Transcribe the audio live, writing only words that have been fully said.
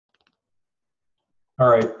All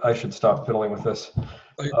right, I should stop fiddling with this.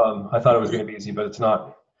 I, I thought it was going to be easy, but it's not.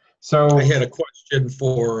 I So, had a question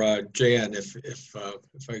for Jan, if we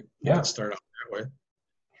could yeah, start out that way.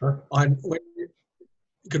 sure. On when,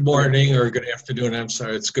 Good morning or good afternoon. I'm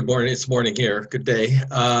sorry, it's good morning. It's morning here. Good day.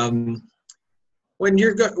 When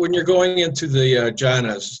you're going into the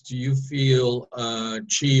jhanas, do you feel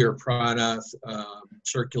chi or prana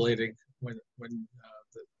circulating when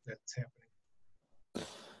that's happening?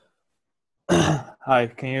 Hi,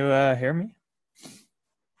 can you hear me?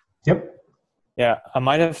 Yep. Yeah, I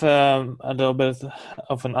might have a little bit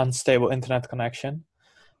of an unstable internet connection.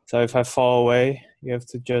 So if I fall away, you have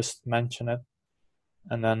to just mention it,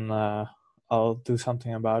 and then I'll do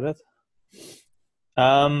something about it.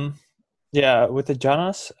 Yeah, with the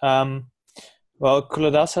jhanas, well,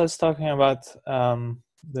 Kuladasa is talking about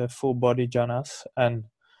the full body jhanas and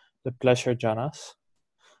the pleasure jhanas.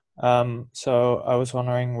 So I was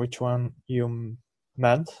wondering which one you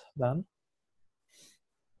meant then.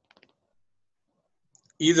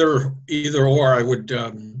 Either or. I would.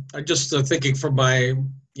 I'm just thinking from my.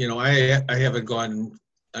 I haven't gone.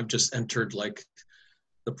 I've just entered like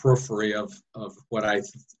the periphery of what I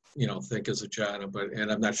think is a jhana,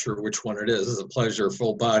 and I'm not sure which one it is. It's a pleasure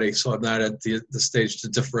full body, so I'm not at the stage to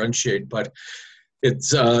differentiate. But it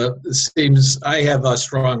seems I have a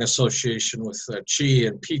strong association with chi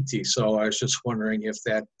and piti, so I was just wondering if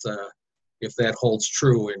that holds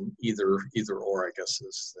true in either or. I guess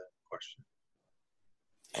is the question.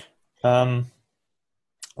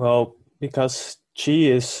 Well, because chi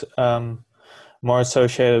is more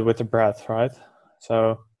associated with the breath, right?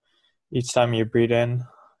 So each time you breathe in,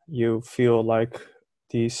 you feel like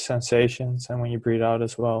these sensations, and when you breathe out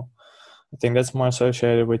as well. I think that's more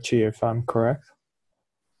associated with chi, if I'm correct.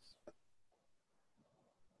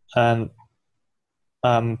 And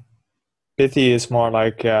piti is more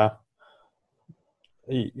like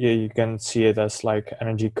you can see it as like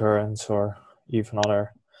energy currents or even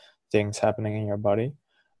other things happening in your body.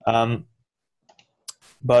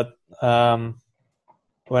 But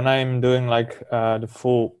when I'm doing like the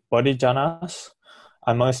full body jhanas,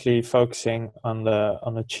 I'm mostly focusing on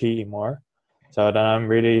the chi more. So then I'm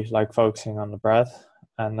really like focusing on the breath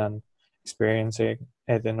and then experiencing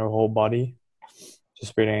it in the whole body,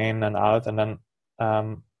 just breathing in and out. And then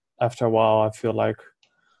after a while, I feel like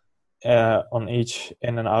on each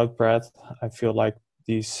in and out breath, I feel like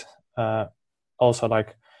these also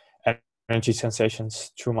like energy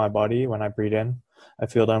sensations through my body. When I breathe in, I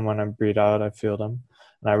feel them. When I breathe out, I feel them.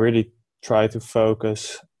 And I really try to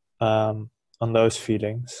focus on those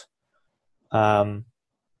feelings. And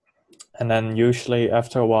then usually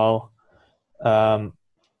after a while,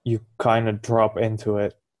 you kind of drop into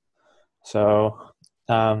it. So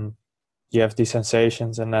you have these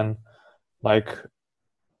sensations, and then like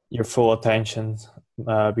your full attention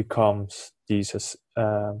becomes these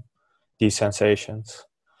sensations.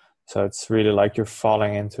 So it's really like you're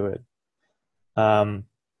falling into it.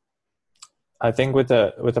 I think with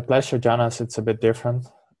the pleasure jhanas, it's a bit different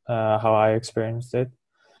how I experienced it.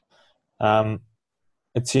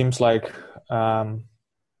 It seems like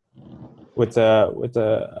with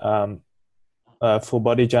the full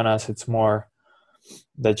body jhanas, it's more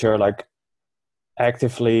that you're like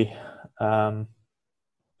actively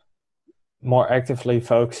more actively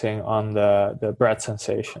focusing on the breath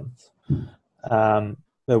sensations.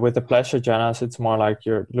 But with the pleasure jhanas, it's more like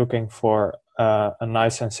you're looking for a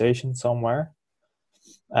nice sensation somewhere,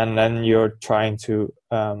 and then you're trying to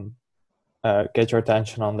get your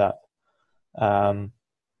attention on that.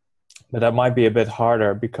 But that might be a bit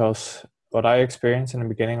harder, because what I experienced in the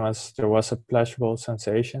beginning was there was a pleasurable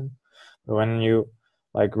sensation, but when you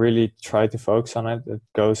like really try to focus on it, it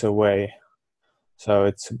goes away. So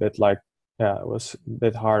it's a bit like, yeah, it was a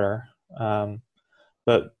bit harder.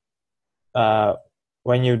 But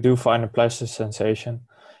when you do find a pleasure sensation,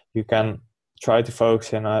 you can try to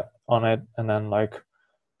focus on it, and then like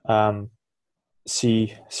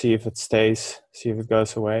see if it stays, see if it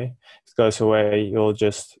goes away. If it goes away, you'll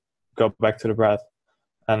just go back to the breath,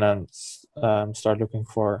 and then start looking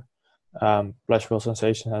for pleasurable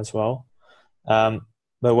sensation as well.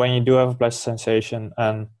 But when you do have a pleasure sensation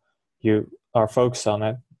and you are focused on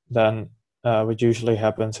it, then what usually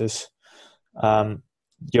happens is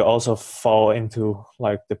you also fall into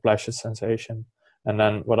like the pleasure sensation. And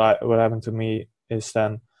then what happened to me is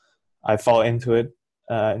then I fall into it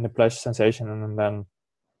in the pleasure sensation, and then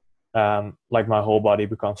like my whole body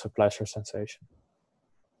becomes a pleasure sensation.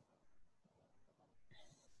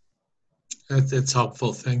 That's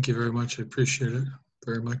helpful. Thank you very much. I appreciate it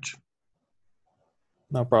very much.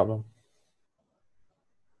 No problem.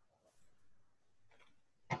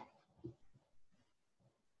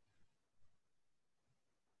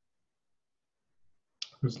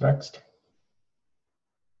 Who's next?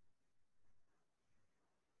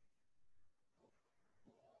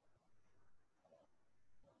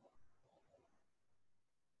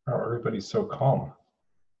 Oh, everybody's so calm.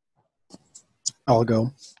 I'll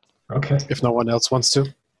go Okay. if no one else wants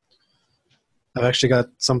to. I've actually got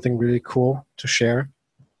something really cool to share.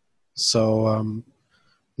 So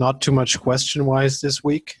not too much question-wise this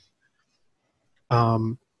week.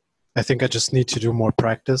 I think I just need to do more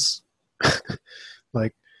practice.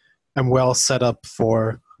 Like, I'm well set up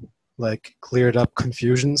for like cleared up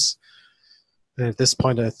confusions. And at this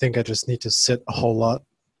point, I think I just need to sit a whole lot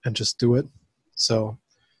and just do it. So,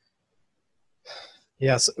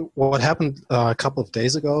 yes, what happened a couple of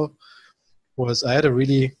days ago was I had a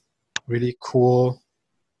really, really cool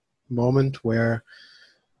moment where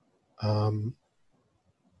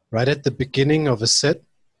right at the beginning of a sit,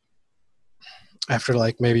 after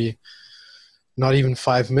like maybe not even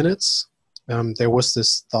 5 minutes, there was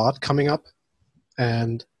this thought coming up,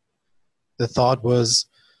 and the thought was,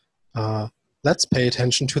 let's pay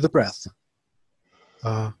attention to the breath.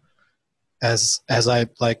 As I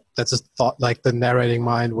like, that's a thought, like the narrating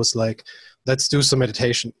mind was like, let's do some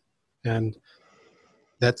meditation. And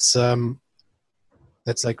that's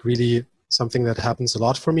like really something that happens a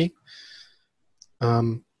lot for me.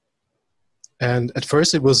 And at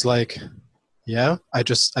first it was like, yeah, I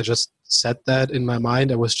just said that in my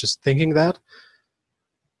mind. I was just thinking that.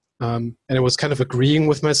 And it was kind of agreeing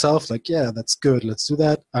with myself, like, yeah, that's good. Let's do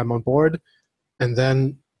that. I'm on board. And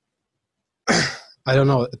then, I don't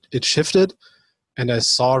know, it shifted. And I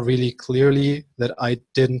saw really clearly that I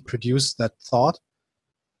didn't produce that thought.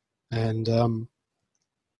 And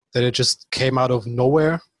that it just came out of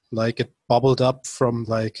nowhere. Like it bubbled up from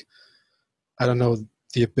like, I don't know,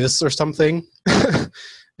 the abyss or something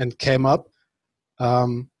and came up.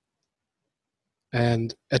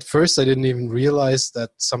 And at first I didn't even realize that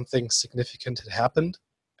something significant had happened,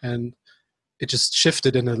 and it just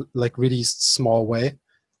shifted in a like really small way.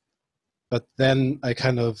 But then I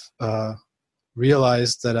kind of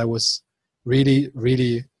realized that I was really,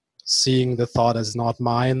 really seeing the thought as not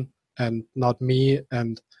mine and not me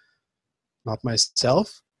and not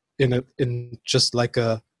myself in just like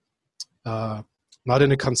a not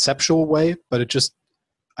in a conceptual way, but it just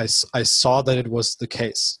I saw that it was the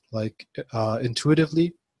case, like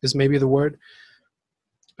intuitively is maybe the word.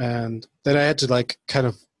 And then I had to like kind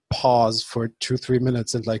of pause for 2-3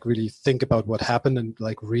 minutes and like really think about what happened and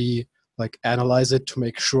like analyze it to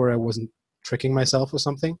make sure I wasn't tricking myself or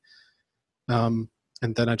something. And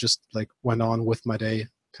then I just like went on with my day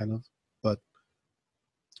kind of. But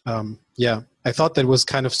yeah, I thought that was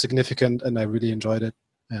kind of significant and I really enjoyed it.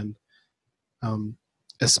 And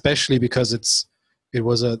especially because it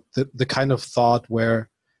was the kind of thought where,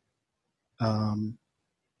 I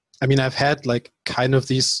mean, I've had like kind of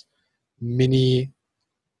these mini,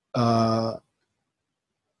 yeah,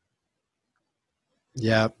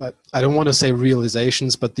 I don't want to say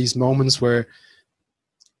realizations, but these moments where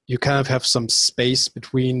you kind of have some space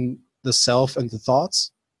between the self and the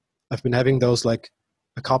thoughts. I've been having those like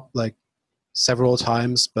several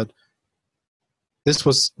times, but this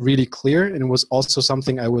was really clear, and it was also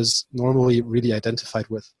something I was normally really identified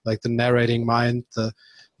with, like the narrating mind, the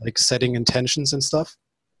like setting intentions and stuff.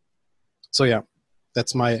 So yeah,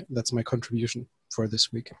 that's my contribution for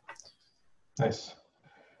this week. Nice.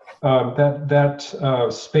 That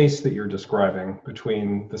space that you're describing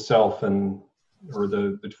between the self and, or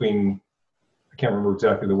between, I can't remember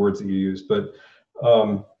exactly the words that you used, but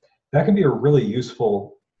that can be a really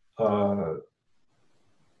useful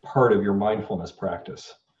part of your mindfulness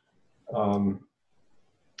practice.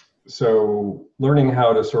 So learning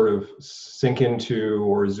how to sort of sink into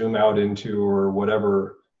or zoom out into or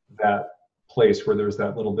whatever that place where there's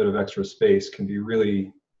that little bit of extra space can be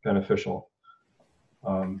really beneficial.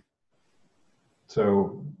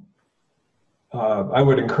 So I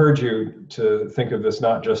would encourage you to think of this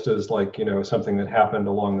not just as like, you know, something that happened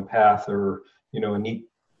along the path or, you know, a neat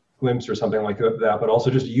glimpse or something like that, but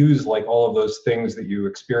also just use like all of those things that you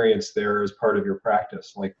experienced there as part of your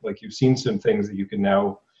practice. Like you've seen some things that you can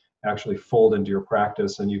now actually fold into your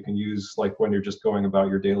practice and you can use like when you're just going about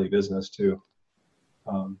your daily business too.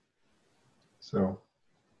 So,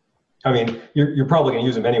 I mean, you're probably going to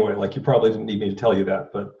use them anyway. Like you probably didn't need me to tell you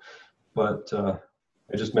that, but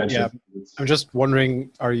I just mentioned. Yeah, I'm just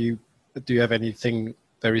wondering, do you have anything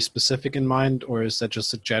very specific in mind, or is that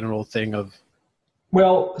just a general thing of?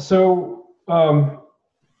 Well, so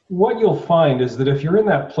what you'll find is that if you're in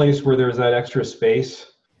that place where there's that extra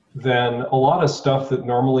space, then a lot of stuff that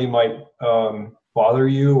normally might bother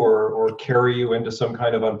you or carry you into some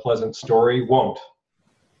kind of unpleasant story won't.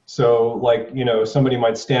 So like, you know, somebody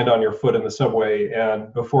might stand on your foot in the subway,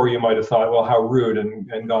 and before you might have thought, well, how rude,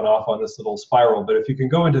 and gone off on this little spiral. But if you can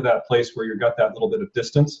go into that place where you've got that little bit of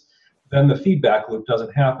distance, then the feedback loop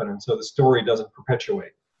doesn't happen. And so the story doesn't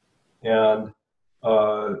perpetuate. And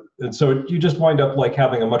so you just wind up like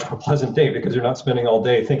having a much more pleasant day, because you're not spending all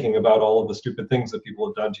day thinking about all of the stupid things that people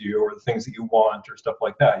have done to you, or the things that you want, or stuff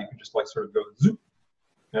like that. You can just like sort of go zoop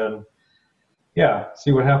and yeah,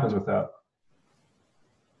 see what happens with that.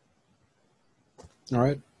 All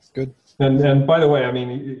right, good. And by the way, I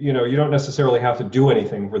mean, you know, you don't necessarily have to do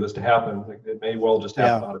anything for this to happen. It may well just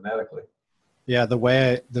happen automatically. Yeah, the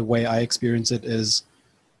way I experience it is,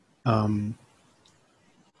 there's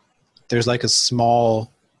like a small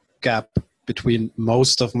gap between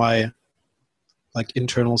most of my like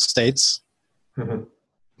internal states,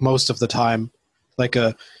 most of the time, like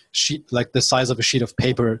a sheet, like the size of a sheet of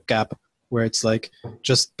paper gap, where it's like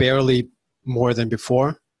just barely more than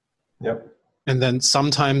before. Yep. And then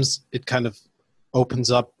sometimes it kind of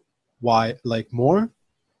opens up like more,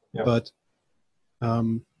 yep. But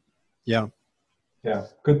yeah. Yeah,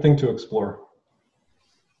 good thing to explore.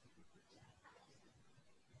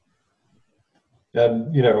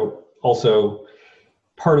 And, you know, also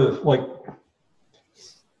part of like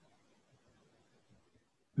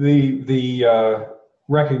the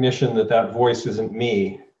recognition that that voice isn't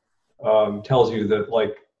me tells you that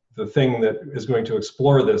like the thing that is going to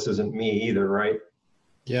explore this isn't me either, right?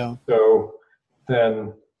 Yeah. So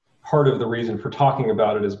then part of the reason for talking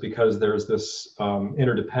about it is because there's this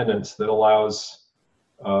interdependence that allows,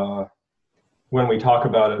 when we talk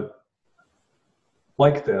about it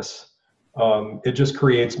like this, it just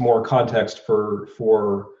creates more context for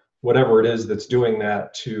whatever it is that's doing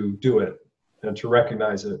that to do it and to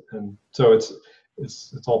recognize it. And so it's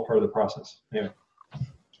all part of the process. Yeah,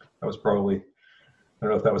 that was probably, I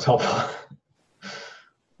don't know if that was helpful.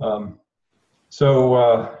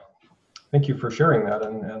 So thank you for sharing that,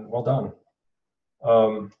 and well done.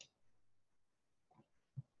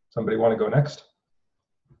 Somebody want to go next?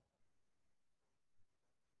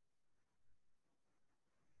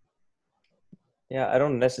 Yeah, I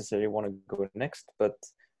don't necessarily want to go next, but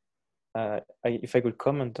if I could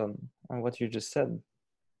comment on what you just said,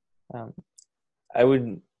 I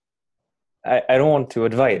don't want to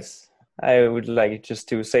advise. I would like just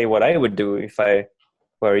to say what I would do if I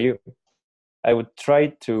were you. I would try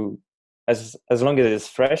to, as long as it is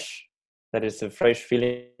fresh, that is a fresh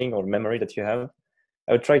feeling or memory that you have,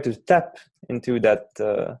 I would try to tap into that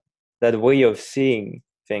way of seeing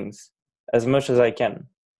things as much as I can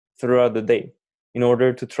throughout the day, in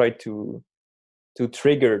order to try to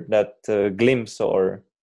trigger that glimpse or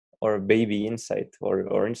baby insight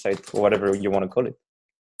or insight, or whatever you want to call it,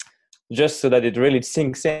 just so that it really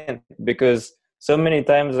sinks in. Because so many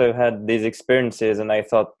times I've had these experiences and I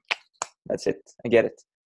thought, that's it, I get it.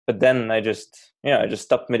 But then I just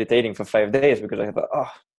stopped meditating for 5 days because I thought,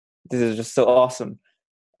 oh, this is just so awesome.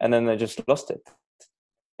 And then I just lost it.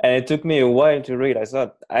 And it took me a while to realize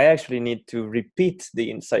that I actually need to repeat the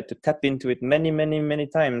insight, to tap into it many, many, many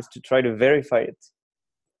times to try to verify it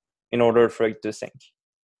in order for it to sink.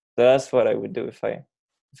 So that's what I would do if I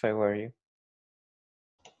were you.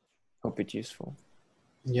 Hope it's useful.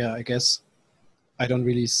 Yeah, I guess I don't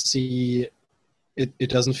really see it. It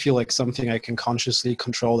doesn't feel like something I can consciously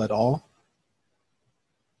control at all.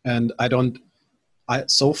 And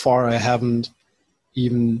so far I haven't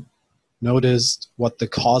even noticed what the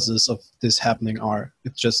causes of this happening are.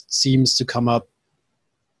 It just seems to come up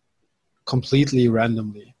completely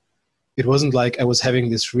randomly. It wasn't like I was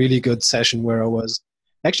having this really good session where I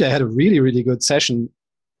had a really, really good session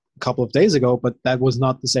a couple of days ago, but that was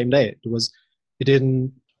not the same day.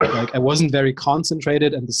 I wasn't very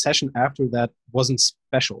concentrated, and the session after that wasn't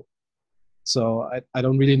special. So I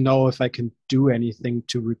don't really know if I can do anything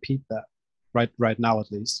to repeat that right now,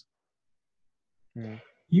 at least. Yeah.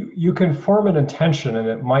 You can form an intention and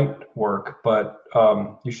it might work, but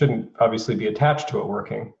you shouldn't obviously be attached to it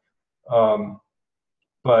working.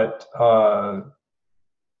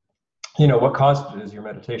 You know, what caused it is your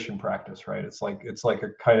meditation practice, right? It's like a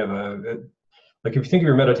kind of like if you think of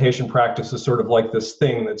your meditation practice as sort of like this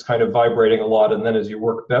thing that's kind of vibrating a lot, and then as you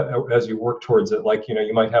work towards it, like, you know,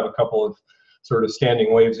 you might have a couple of sort of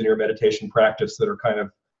standing waves in your meditation practice that are kind of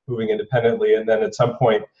moving independently, and then at some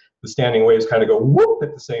point the standing waves kind of go whoop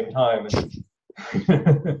at the same time.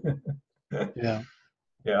 Yeah.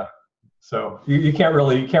 Yeah. So you can't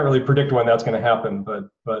really predict when that's going to happen,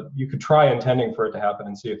 but you could try intending for it to happen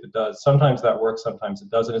and see if it does. Sometimes that works, sometimes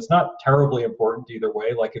it doesn't. It's not terribly important either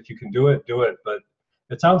way. Like if you can do it, but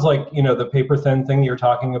it sounds like, you know, the paper thin thing you're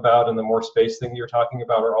talking about and the more space thing you're talking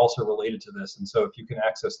about are also related to this. And so if you can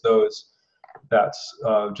access those, that's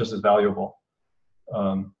just as valuable.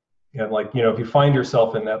 And like, you know, if you find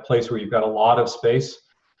yourself in that place where you've got a lot of space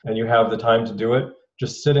and you have the time to do it,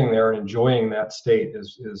 just sitting there and enjoying that state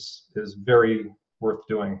is very worth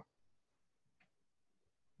doing.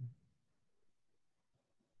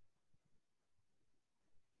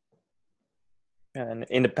 And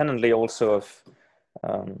independently also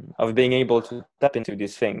of being able to tap into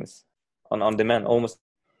these things on demand, almost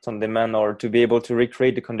on demand, or to be able to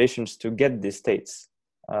recreate the conditions to get these states.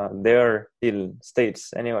 They are still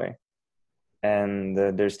states anyway, and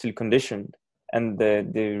they're still conditioned. And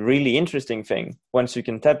the really interesting thing, once you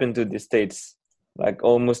can tap into these states, like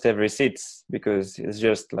almost every sits, because it's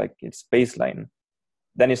just like it's baseline,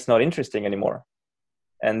 then it's not interesting anymore.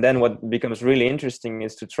 And then what becomes really interesting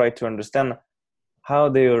is to try to understand how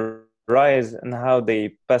they arise and how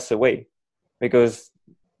they pass away, because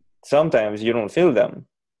sometimes you don't feel them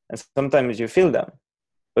and sometimes you feel them,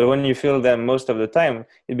 but when you feel them most of the time,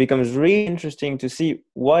 it becomes really interesting to see,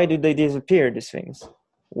 why did they disappear, these things?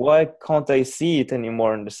 Why can't I see it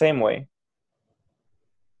anymore in the same way?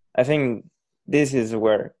 I think this is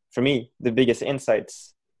where, for me, the biggest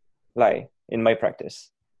insights lie in my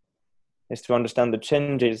practice, is to understand the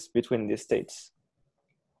changes between these states.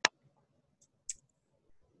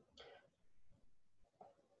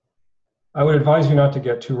 I would advise you not to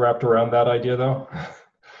get too wrapped around that idea, though,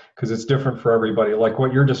 because it's different for everybody. Like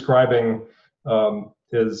what you're describing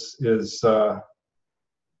is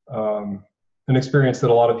an experience that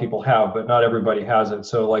a lot of people have, but not everybody has it.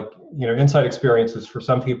 So, like, you know, insight experiences for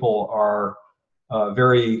some people are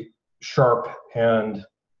very sharp and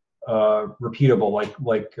repeatable.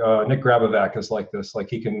 Like Nick Grabovac is like this. Like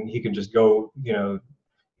he can just go, you know,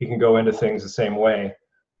 he can go into things the same way.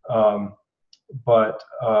 But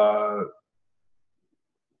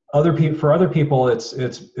for other people,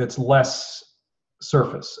 it's less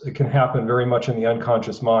surface. It can happen very much in the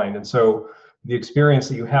unconscious mind, and so the experience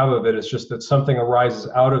that you have of it is just that something arises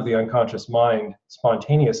out of the unconscious mind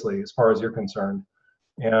spontaneously, as far as you're concerned,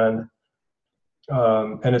 and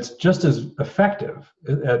it's just as effective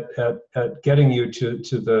at getting you to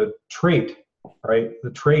the trait, right?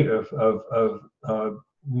 The trait of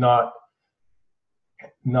not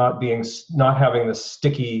having this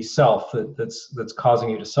sticky self that's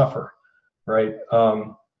causing you to suffer, right?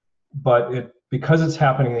 But because it's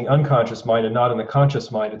happening in the unconscious mind and not in the conscious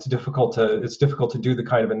mind, it's difficult to do the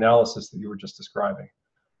kind of analysis that you were just describing.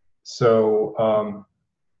 So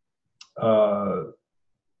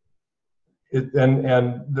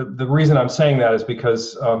the reason I'm saying that is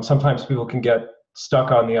because sometimes people can get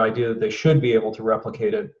stuck on the idea that they should be able to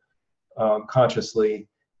replicate it consciously,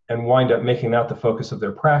 and wind up making that the focus of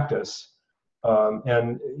their practice.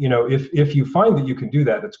 And you know, if you find that you can do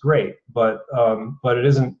that, it's great, but it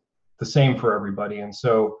isn't the same for everybody. And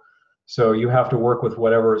so you have to work with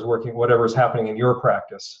whatever is happening in your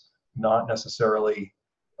practice, not necessarily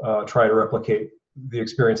try to replicate the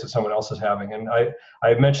experience that someone else is having. And I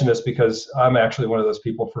mention this because I'm actually one of those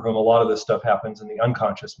people for whom a lot of this stuff happens in the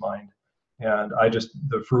unconscious mind. And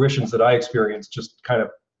the fruitions that I experience just kind of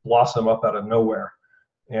blossom up out of nowhere.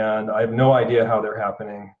 And I have no idea how they're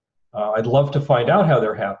happening. I'd love to find out how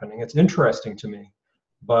they're happening. It's interesting to me,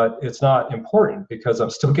 but it's not important because I'm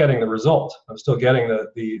still getting the result. I'm still getting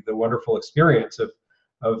the wonderful experience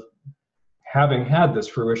of having had this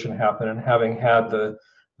fruition happen and having had the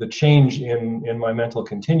change in my mental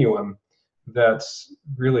continuum that's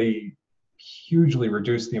really hugely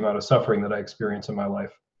reduced the amount of suffering that I experience in my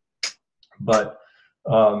life. But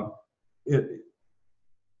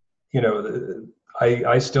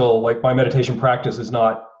I still, like, my meditation practice is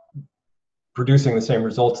not producing the same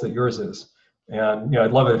results that yours is. And, you know,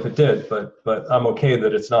 I'd love it if it did, but I'm okay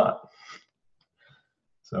that it's not.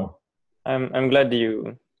 So I'm glad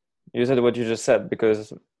you said what you just said,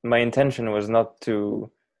 because my intention was not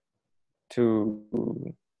to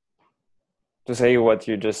say what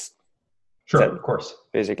you just sure, said, of course.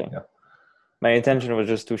 Basically. Yeah. My intention was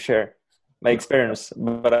just to share my experience,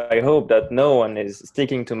 but I hope that no one is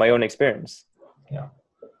sticking to my own experience. Yeah.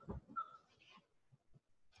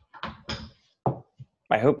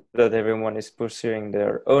 I hope that everyone is pursuing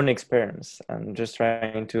their own experience and just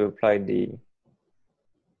trying to apply the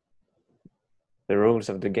rules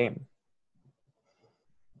of the game.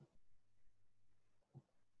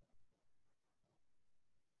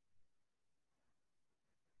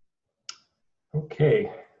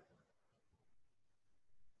 Okay.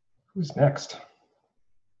 Who's next?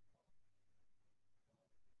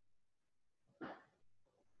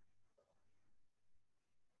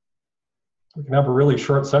 We can have a really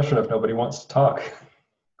short session if nobody wants to talk.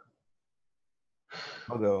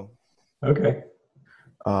 I'll go. Okay.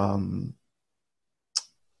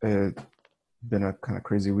 It's been a kind of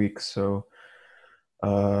crazy week, so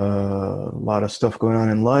a lot of stuff going on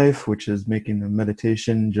in life, which is making the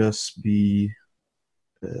meditation just be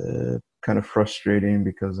kind of frustrating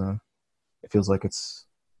because it feels like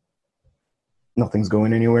nothing's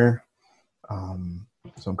going anywhere.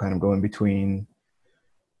 So I'm kind of going between.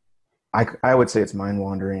 I would say it's mind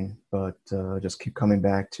wandering, but just keep coming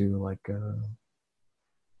back to like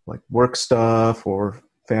work stuff or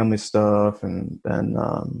family stuff, and then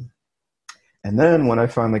when I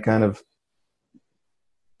finally kind of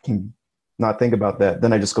can not think about that,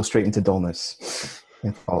 then I just go straight into dullness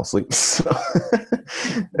and fall asleep. So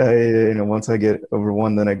once I get over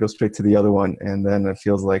one, then I go straight to the other one, and then it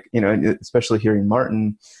feels like, especially hearing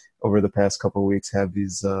Martin over the past couple of weeks have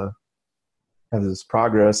these have this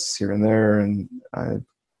progress here and there, and I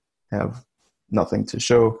have nothing to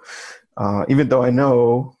show, even though I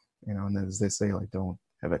know, and as they say, like, don't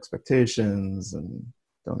have expectations and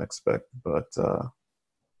don't expect, but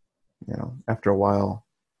after a while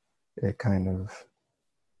it kind of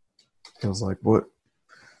feels like,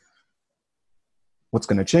 what's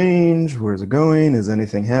going to change? Where's it going? Is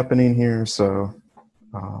anything happening here? So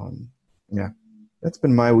yeah, that's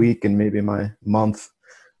been my week and maybe my month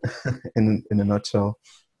in a nutshell.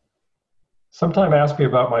 Sometime ask me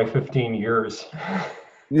about my 15 years.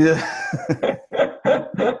 Yeah.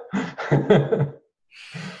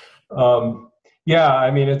 Yeah, I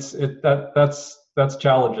mean, that's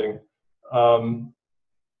challenging. And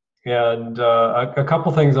a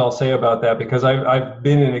couple things I'll say about that, because I've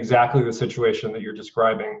been in exactly the situation that you're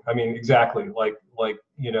describing. I mean, exactly like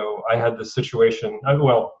I had this situation.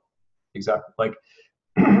 Exactly like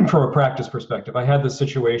from a practice perspective, I had this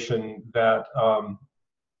situation that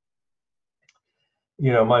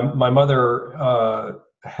my mother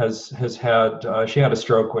has had she had a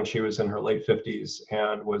stroke when she was in her late 50s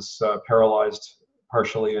and was paralyzed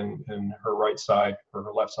partially in her right side, or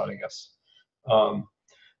her left side, I guess.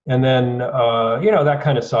 And then that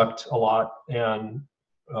kind of sucked a lot, and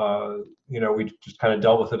we just kind of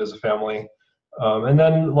dealt with it as a family. And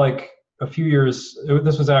then like a few years,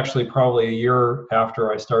 this was actually probably a year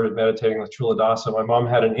after I started meditating with Chuladasa, my mom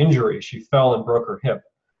had an injury. She fell and broke her hip.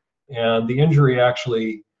 And the injury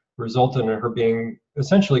actually resulted in her being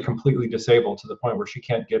essentially completely disabled to the point where she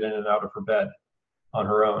can't get in and out of her bed on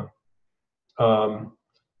her own,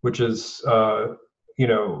 which is,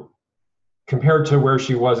 compared to where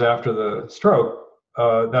she was after the stroke,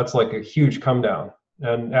 that's like a huge come down.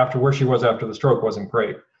 And after where she was after the stroke wasn't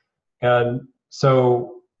great. And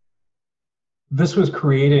so this was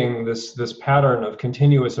creating this pattern of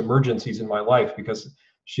continuous emergencies in my life, because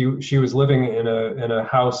she was living in a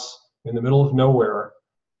house in the middle of nowhere,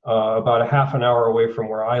 about a half an hour away from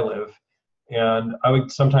where I live. And I would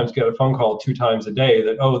sometimes get a phone call 2 times a day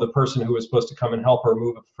that, the person who was supposed to come and help her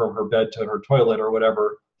move from her bed to her toilet or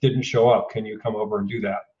whatever didn't show up. Can you come over and do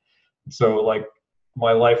that? So like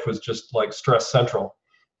my life was just like stress central,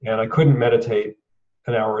 and I couldn't meditate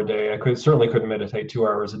an hour a day. I certainly couldn't meditate 2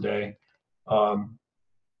 hours a day. I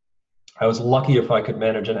was lucky if I could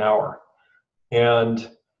manage an hour. And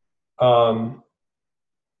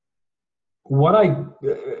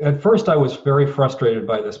at first I was very frustrated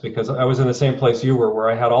by this, because I was in the same place you were, where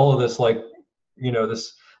I had all of this, like,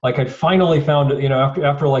 this, like I'd finally found it,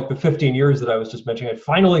 after like the 15 years that I was just mentioning, I'd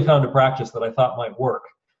finally found a practice that I thought might work.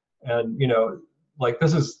 And, like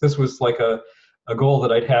this was like a goal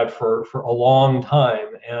that I'd had for a long time.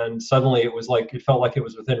 And suddenly it was like, it felt like it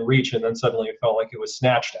was within reach. And then suddenly it felt like it was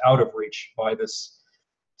snatched out of reach by this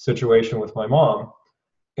situation with my mom.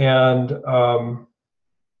 And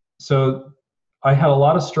so I had a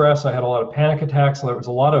lot of stress. I had a lot of panic attacks. There was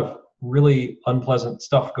a lot of really unpleasant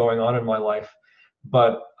stuff going on in my life.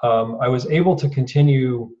 But I was able to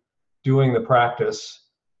continue doing the practice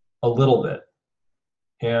a little bit.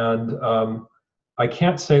 And I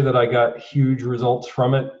can't say that I got huge results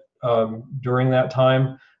from it during that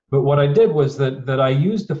time. But what I did was that I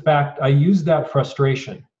used that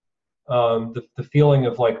frustration, the feeling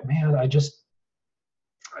of like, man, I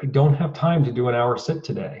don't have time to do an hour sit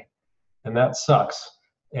today. And that sucks.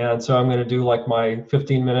 And so I'm going to do like my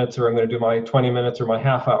 15 minutes, or I'm going to do my 20 minutes or my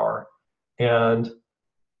half hour. And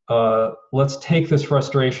let's take this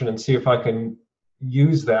frustration and see if I can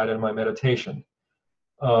use that in my meditation.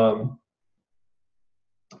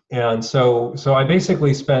 And so I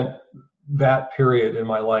basically spent that period in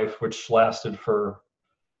my life, which lasted for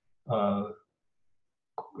a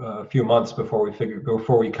few months before we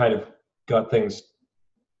kind of got things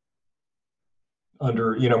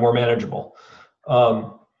under, more manageable.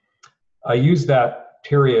 I use that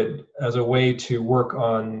period as a way to work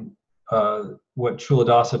on what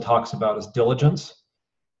Chuladasa talks about as diligence.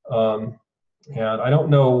 And I don't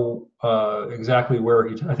know exactly where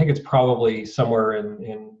I think it's probably somewhere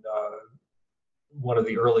in one of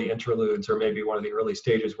the early interludes, or maybe one of the early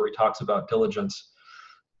stages where he talks about diligence.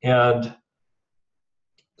 And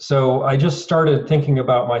so I just started thinking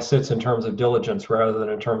about my sits in terms of diligence rather than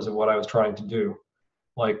in terms of what I was trying to do.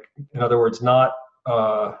 Like, in other words, not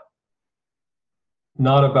about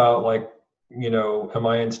like, am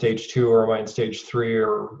I in stage 2 or am I in stage 3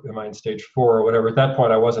 or am I in stage 4 or whatever. At that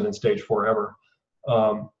point, I wasn't in stage 4 ever,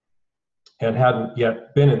 and hadn't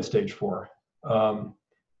yet been in stage 4.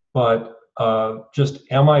 But just,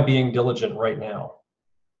 am I being diligent right now?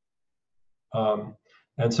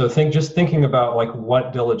 And so just thinking about like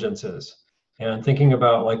what diligence is, and thinking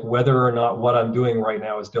about like whether or not what I'm doing right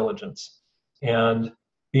now is diligence, and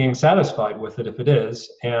being satisfied with it if it is.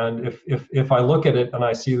 And if I look at it and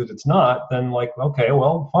I see that it's not, then like, okay,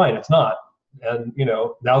 well, fine, it's not. And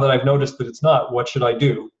now that I've noticed that it's not, what should I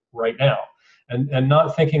do right now? And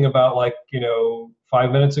not thinking about like,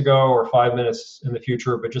 5 minutes ago or 5 minutes in the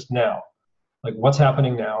future, but just now. Like, what's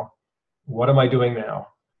happening now? What am I doing now?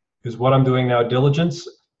 Is what I'm doing now diligence?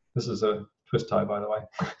 This is a twist tie, by the way.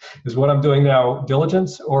 Is what I'm doing now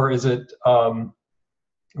diligence, or is it, or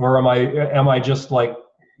am I just like,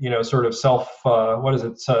 sort of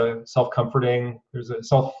self-comforting? There's a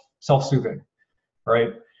self-soothing,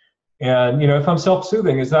 right? And if I'm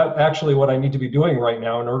self-soothing, is that actually what I need to be doing right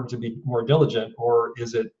now in order to be more diligent, or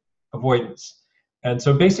is it avoidance? And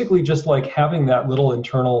so basically just like having that little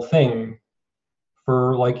internal thing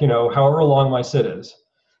for like, however long my sit is.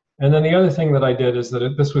 And then the other thing that I did is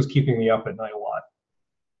that this was keeping me up at night a lot.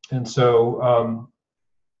 And so,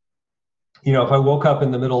 if I woke up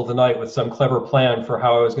in the middle of the night with some clever plan for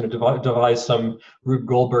how I was going to devise some Rube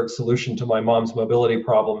Goldberg solution to my mom's mobility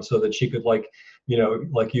problem so that she could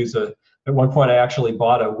use at one point I actually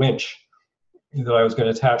bought a winch that I was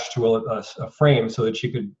going to attach to a frame so that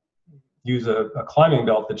she could use a climbing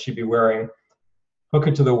belt that she'd be wearing, hook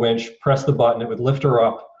it to the winch, press the button, it would lift her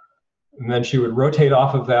up, and then she would rotate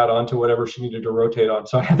off of that onto whatever she needed to rotate on.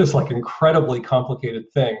 So I had this like incredibly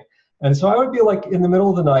complicated thing. And so I would be like in the middle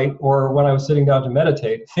of the night, or when I was sitting down to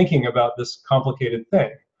meditate, thinking about this complicated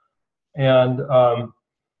thing. And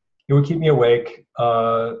it would keep me awake.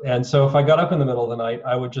 And so if I got up in the middle of the night,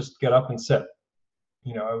 I would just get up and sit.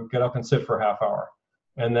 I would get up and sit for a half hour.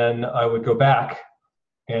 And then I would go back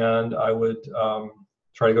and I would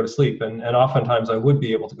try to go to sleep. And oftentimes I would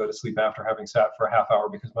be able to go to sleep after having sat for a half hour,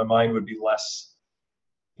 because my mind would be less,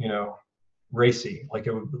 racy. Like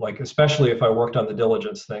it would, like, especially if I worked on the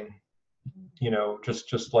diligence thing,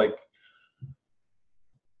 just like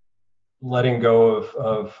letting go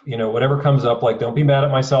of whatever comes up. Like, don't be mad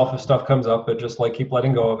at myself if stuff comes up, but just like keep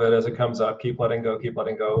letting go of it as it comes up. Keep letting go.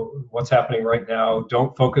 What's happening right now?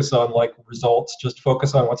 Don't focus on like results. Just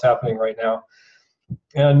focus on what's happening right now.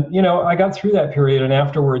 And I got through that period, and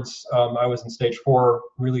afterwards I was in stage 4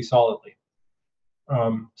 really solidly.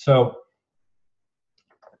 So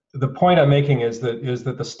the point I'm making is that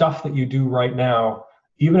the stuff that you do right now,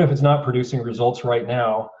 even if it's not producing results right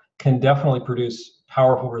now, can definitely produce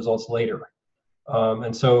powerful results later.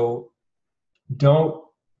 And so don't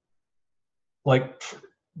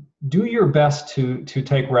do your best to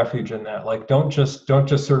take refuge in that. Like, don't just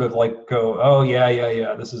sort of like go, oh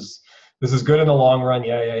yeah, this is good in the long run.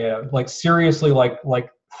 Yeah. Like seriously, like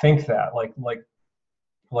think that, like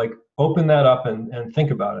open that up and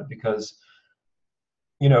think about it, because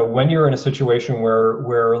when you're in a situation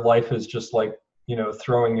where life is just like,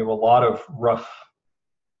 throwing you a lot of rough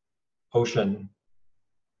ocean,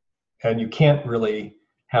 and you can't really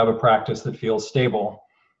have a practice that feels stable,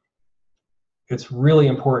 it's really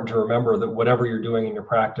important to remember that whatever you're doing in your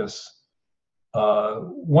practice,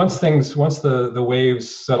 once the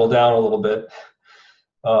waves settle down a little bit,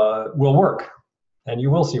 will work, and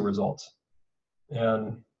you will see results.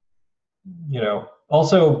 And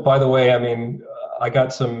also, by the way, I mean, I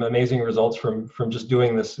got some amazing results from just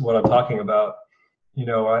doing this, what I'm talking about.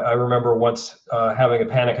 I remember once having a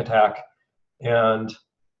panic attack, and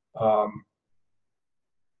I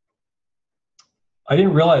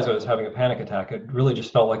didn't realize I was having a panic attack. It really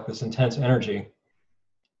just felt like this intense energy.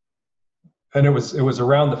 And it was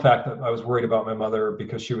around the fact that I was worried about my mother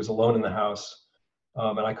because she was alone in the house,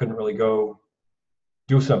 and I couldn't really go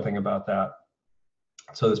do something about that.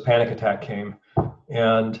 So this panic attack came,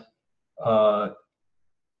 and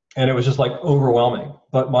it was just like overwhelming.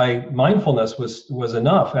 But my mindfulness was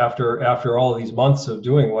enough after all of these months of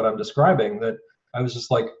doing what I'm describing, that I was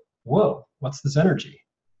just like, whoa, what's this energy?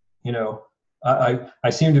 You know, I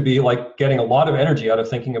seem to be like getting a lot of energy out of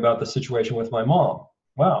thinking about the situation with my mom.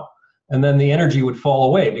 Wow. And then the energy would fall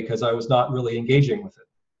away because I was not really engaging with it.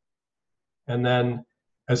 And then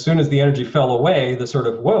as soon as the energy fell away, the sort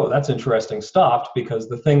of, whoa, that's interesting, stopped, because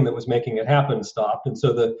the thing that was making it happen stopped. And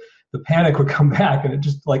so the panic would come back, and it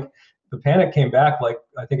just like, the panic came back, like,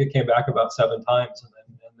 I think it came back about 7 times.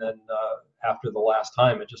 And then after the last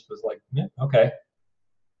time, it just was like, yeah, okay.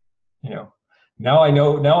 You know, now I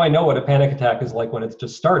know what a panic attack is like when it's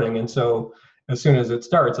just starting. And so as soon as it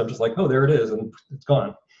starts, I'm just like, oh, there it is, and it's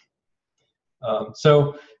gone.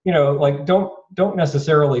 So, you know, like, don't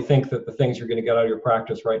necessarily think that the things you're going to get out of your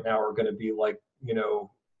practice right now are going to be like, you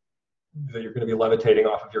know, that you're going to be levitating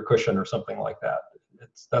off of your cushion or something like that.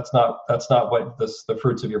 That's not what the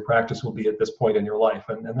fruits of your practice will be at this point in your life.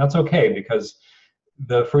 And that's okay, because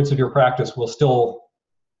the fruits of your practice will still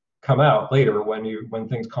come out later when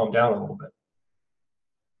things calm down a little bit.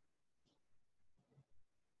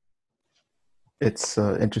 It's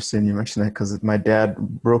interesting you mentioned that, because my dad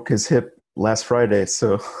broke his hip last Friday.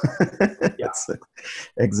 So Yeah.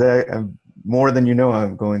 it's more than you know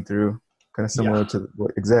I'm going through, kind of similar to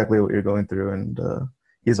exactly what you're going through. And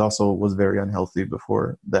he's also was very unhealthy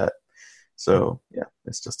before that. So yeah,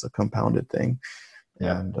 it's just a compounded thing.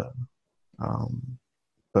 Yeah. And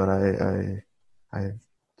but I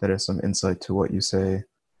there is some insight to what you say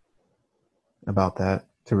about that,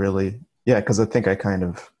 to really, because I think I kind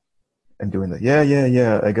of am doing that.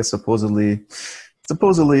 Yeah. I guess supposedly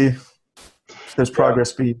there's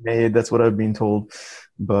progress being made. That's what I've been told.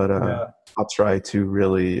 But I'll try to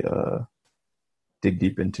really dig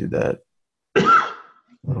deep into that a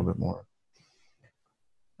little bit more.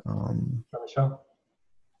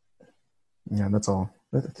 Yeah, that's all.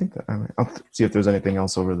 I think that I'll see if there's anything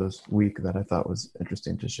else over this week that I thought was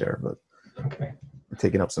interesting to share, but okay, I'm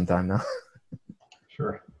taking up some time now.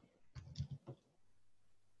 Sure.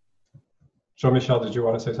 Jean-Michel, did you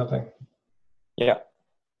want to say something? Yeah.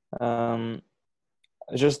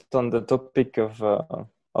 Just on the topic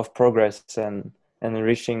of progress and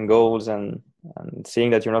reaching goals and seeing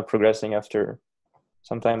that you're not progressing after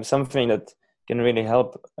sometimes, something that can really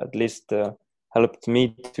help, at least helped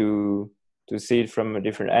me to see it from a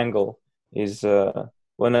different angle, is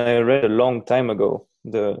when I read a long time ago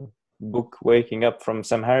the book Waking Up from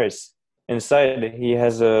Sam Harris. Inside he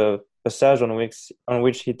has a passage on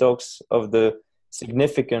which he talks of the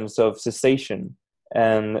significance of cessation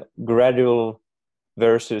and gradual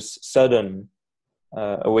versus sudden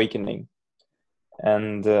awakening.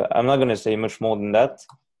 And I'm not going to say much more than that.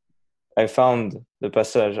 I found the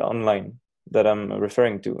passage online that I'm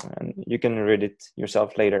referring to, and you can read it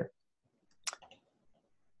yourself later,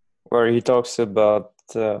 where he talks about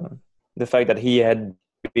the fact that he had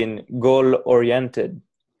been goal-oriented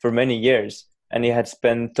for many years, and he had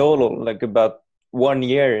spent total like about 1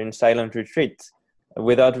 year in silent retreat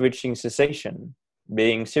without reaching cessation,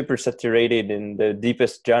 being super saturated in the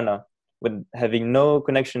deepest jhana, with having no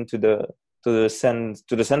connection to the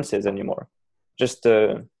senses anymore, just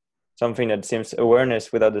something that seems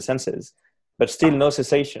awareness without the senses, but still no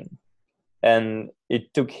cessation. And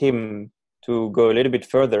it took him to go a little bit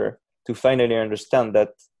further to finally understand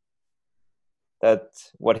that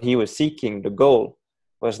what he was seeking, the goal,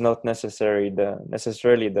 was not necessarily the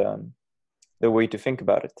way to think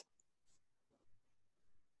about it.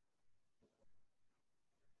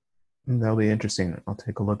 That'll be interesting. I'll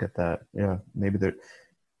take a look at that. Yeah, maybe there.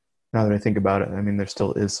 Now that I think about it, I mean, there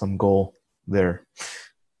still is some goal there.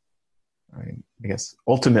 I guess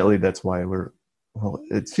ultimately that's why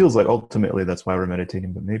it feels like ultimately that's why we're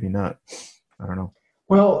meditating, but maybe not. I don't know.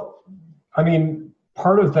 Well, I mean,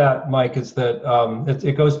 part of that, Mike, is that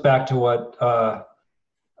it goes back to what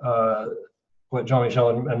Jean-Michel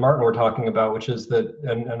and Martin were talking about, which is that,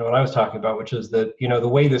 and what I was talking about, which is that, you know, the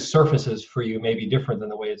way this surfaces for you may be different than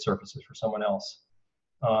the way it surfaces for someone else.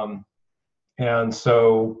 And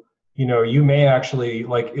so, you know, you may actually,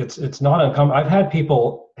 like, it's not uncommon. I've had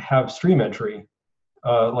people have stream entry.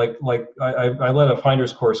 I led a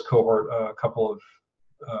finder's course cohort a couple of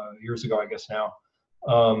years ago, I guess now.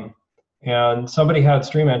 And somebody had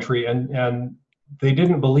stream entry, and they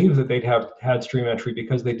didn't believe that they'd have had stream entry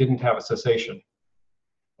because they didn't have a cessation.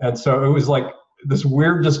 And so it was like this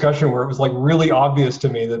weird discussion where it was like really obvious to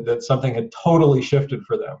me that something had totally shifted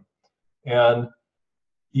for them. And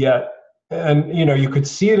yet, and you know, you could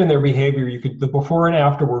see it in their behavior. The before and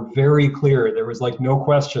after were very clear. There was like no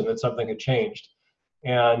question that something had changed.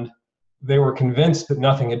 And they were convinced that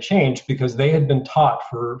nothing had changed because they had been taught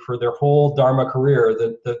for their whole Dharma career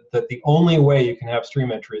that the only way you can have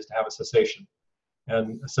stream entry is to have a cessation.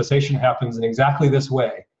 And a cessation happens in exactly this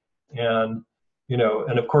way. And,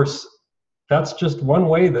 and of course, that's just one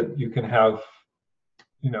way that you can have,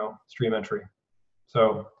 stream entry.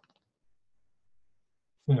 So,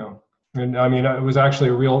 and I mean, it was actually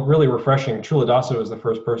really refreshing. Chuladaso was the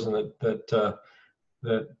first person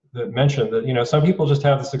that mentioned that, some people just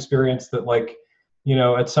have this experience that, like,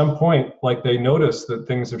 at some point, like, they notice that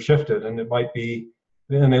things have shifted, and it might be,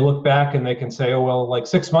 and they look back and they can say, oh, well, like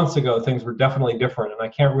 6 months ago, things were definitely different. And I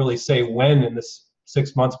can't really say when in this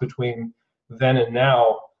 6 months between then and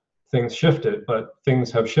now things shifted, but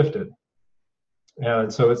things have shifted.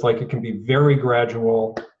 And so it's like, it can be very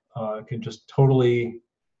gradual. It can just totally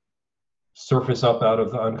surface up out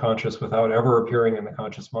of the unconscious without ever appearing in the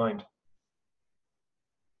conscious mind.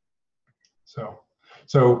 So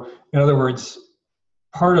in other words,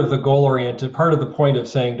 part of the point of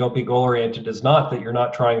saying don't be goal-oriented is not that you're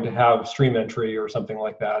not trying to have stream entry or something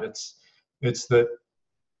like that. It's that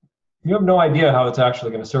you have no idea how it's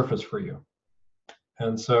actually going to surface for you.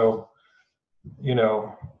 And so,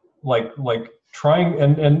 like trying,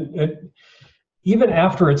 and even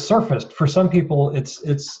after it's surfaced, for some people,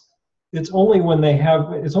 it's only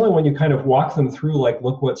when you kind of walk them through, like,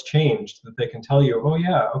 look what's changed, that they can tell you, oh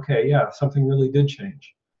yeah, okay, yeah, something really did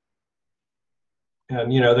change. And,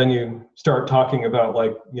 then you start talking about,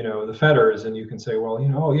 like, the fetters, and you can say, well,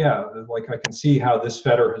 oh yeah, like, I can see how this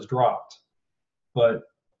fetter has dropped, but,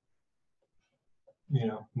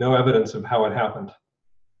 no evidence of how it happened.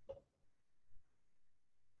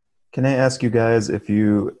 Can I ask you guys if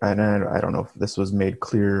you, and I don't know if this was made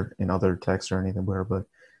clear in other texts or anything, but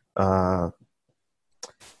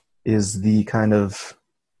is the kind of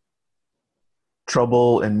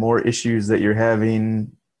trouble and more issues that you're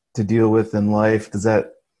having to deal with in life, does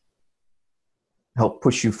that help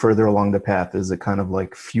push you further along the path? Is it kind of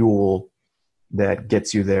like fuel that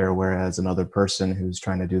gets you there, whereas another person who's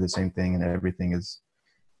trying to do the same thing and everything is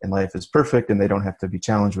in life is perfect and they don't have to be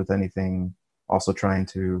challenged with anything, also trying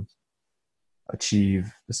to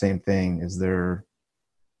achieve the same thing? Is it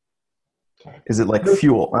like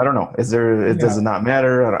fuel? I don't know. Does it not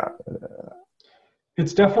matter?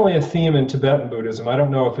 It's definitely a theme in Tibetan Buddhism. I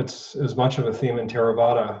don't know if it's as much of a theme in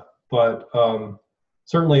Theravada, but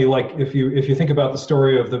certainly, like, if you think about the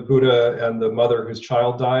story of the Buddha and the mother whose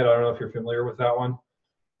child died, I don't know if you're familiar with that one.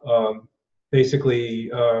 Basically,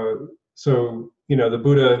 so the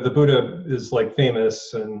Buddha is, like,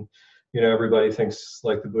 famous, and everybody thinks,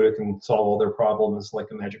 like, the Buddha can solve all their problems like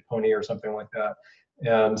a magic pony or something like that.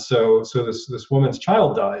 And so this woman's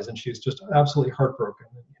child dies, and she's just absolutely heartbroken,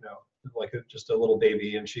 like just a little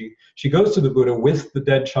baby. And she goes to the Buddha with the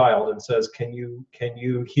dead child and says, can you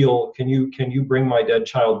bring my dead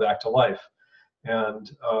child back to life?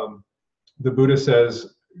 And the Buddha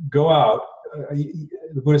says, go out.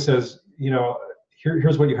 The Buddha says,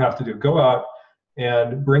 here's what you have to do. Go out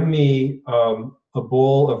and bring me a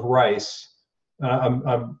bowl of rice.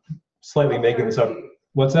 I'm slightly making this up.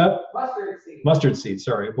 What's that? Mustard seeds. Mustard seeds,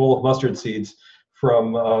 sorry. A bowl of mustard seeds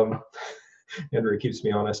from, Andrew keeps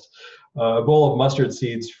me honest, a bowl of mustard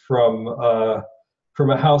seeds from a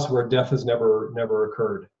house where death has never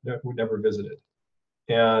occurred, never visited.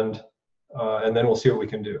 And then we'll see what we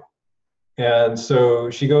can do. And so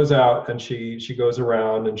she goes out and she goes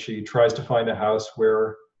around and she tries to find a house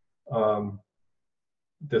where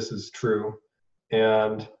this is true.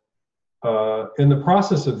 And in the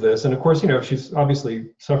process of this, and of course, she's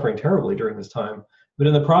obviously suffering terribly during this time, but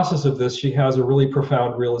in the process of this, she has a really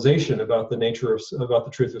profound realization about the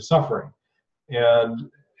truth of suffering, and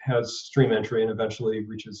has stream entry, and eventually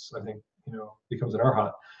reaches, I think, becomes an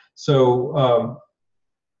arhat. So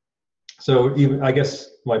even, I guess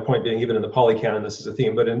my point being, even in the Pali Canon, this is a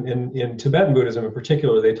theme, but in Tibetan Buddhism in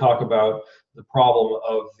particular, they talk about the problem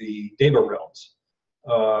of the Deva realms.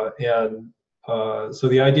 So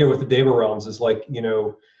the idea with the Deva realms is, like,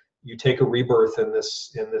 you take a rebirth in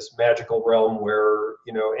this magical realm where,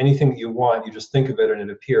 anything that you want, you just think of it and it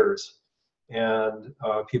appears. And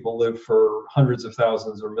people live for hundreds of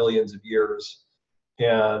thousands or millions of years,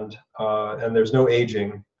 and there's no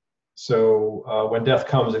aging. So when death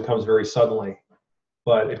comes, it comes very suddenly,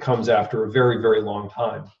 but it comes after a very, very long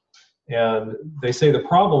time. And they say the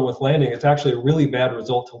problem with landing, it's actually a really bad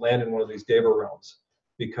result to land in one of these Deva realms,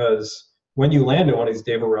 because when you land in one of these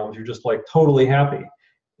Deva realms, you're just, like, totally happy,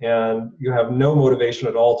 and you have no motivation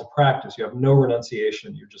at all to practice. You have no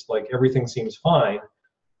renunciation. You're just, like, everything seems fine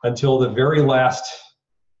until the very last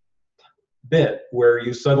bit, where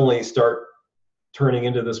you suddenly start turning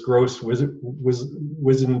into this gross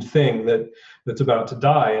wizened thing that's about to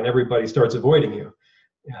die, and everybody starts avoiding you,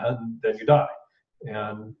 and then you die.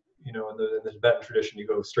 And in the Tibetan tradition, you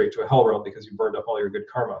go straight to a hell realm because you burned up all your good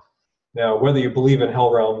karma. Now, whether you believe in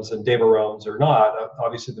hell realms and deva realms or not,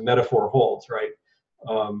 obviously the metaphor holds, right?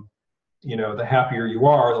 The happier you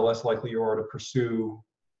are, the less likely you are to pursue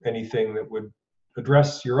anything that would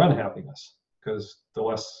address your unhappiness, because the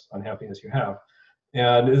less unhappiness you have.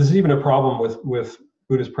 And this is even a problem with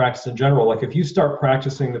Buddhist practice in general. Like if you start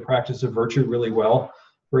practicing the practice of virtue really well,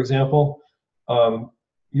 for example,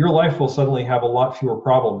 your life will suddenly have a lot fewer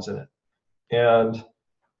problems in it. And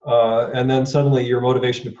then suddenly your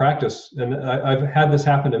motivation to practice, and I've had this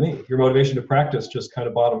happen to me, your motivation to practice just kind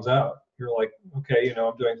of bottoms out. You're like, okay,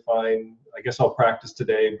 I'm doing fine. I guess I'll practice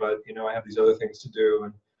today, but I have these other things to do,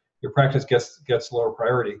 and your practice gets lower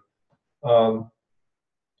priority. And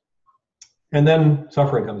then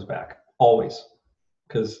suffering comes back, always,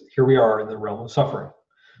 because here we are in the realm of suffering.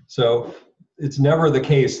 So it's never the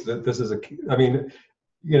case that this is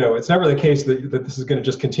it's never the case that this is going to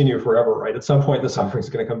just continue forever, right? At some point, the suffering is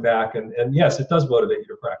going to come back, and yes, it does motivate you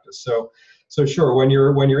to practice. So sure, when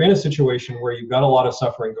you're in a situation where you've got a lot of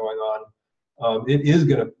suffering going on, it is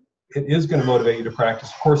going to motivate you to practice.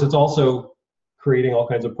 Of course, it's also creating all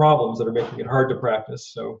kinds of problems that are making it hard to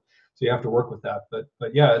practice. So you have to work with that. But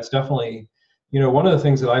yeah, it's definitely, one of the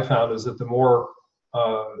things that I found is that the more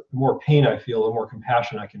pain I feel, the more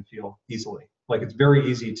compassion I can feel easily. Like it's very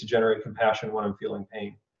easy to generate compassion when I'm feeling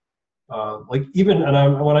pain.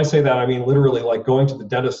 When I say that, I mean literally like going to the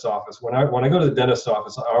dentist's office. When I go to the dentist's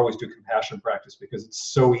office, I always do compassion practice because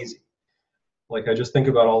it's so easy. Like I just think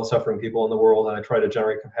about all the suffering people in the world and I try to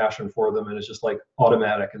generate compassion for them, and it's just like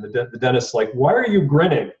automatic. And the dentist's like, "Why are you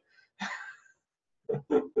grinning?"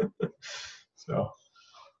 So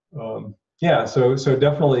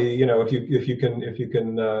definitely, if you can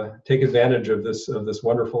take advantage of this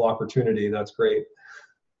wonderful opportunity, that's great.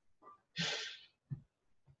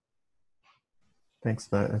 Thanks.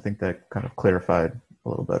 I think that kind of clarified a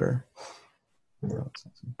little better. So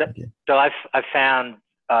I've found,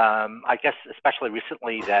 I guess especially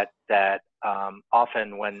recently, that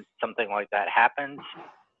often when something like that happens,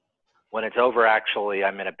 when it's over, actually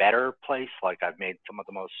I'm in a better place. Like I've made some of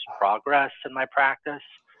the most progress in my practice.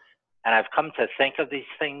 And I've come to think of these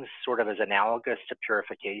things sort of as analogous to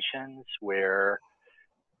purifications, where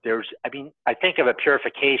I think of a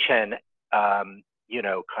purification, kind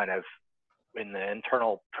of in the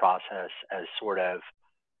internal process as sort of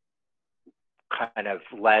kind of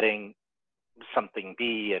letting something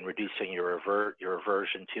be and reducing your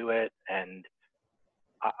aversion to it. And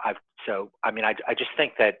I just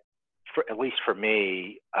think that at least for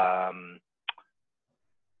me,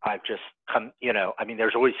 I've just come,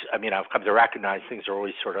 there's always, I've come to recognize things are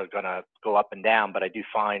always sort of going to go up and down, but I do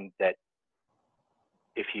find that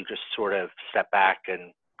if you just sort of step back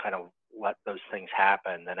and kind of let those things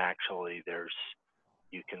happen, then actually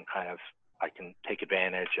I can take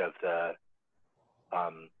advantage of the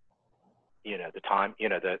time,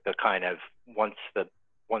 the kind of, once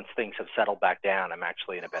things have settled back down, I'm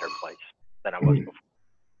actually in a better place than I was before.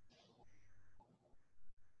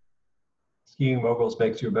 Skiing moguls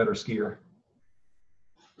makes you a better skier.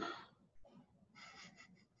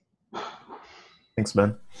 Thanks,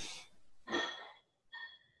 Ben.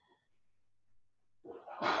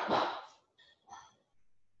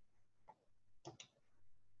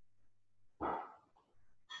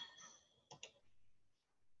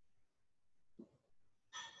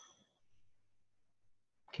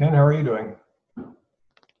 Ken, how are you doing?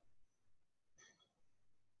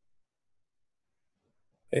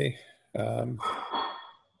 Hey, I'm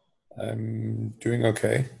doing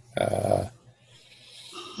okay. I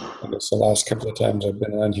guess the last couple of times I've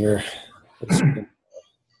been on here, it's been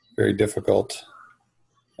very difficult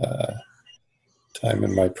time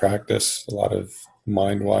in my practice, a lot of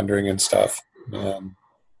mind wandering and stuff. And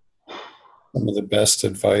some of the best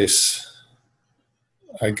advice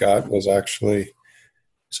I got was actually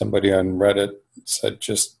somebody on Reddit said,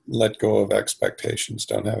 just let go of expectations.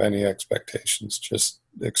 Don't have any expectations. Just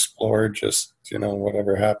explore, just,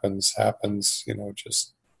 whatever happens,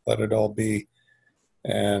 just let it all be.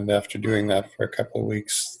 And after doing that for a couple of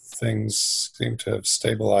weeks, things seem to have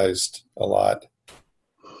stabilized a lot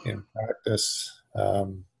in practice.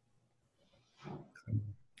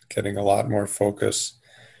 Getting a lot more focus,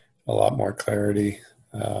 a lot more clarity.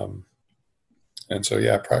 And so,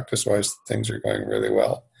 yeah, practice-wise, things are going really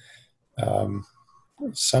well.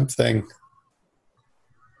 Something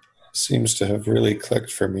seems to have really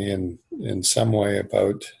clicked for me in some way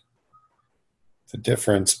about the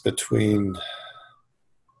difference between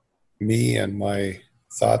me and my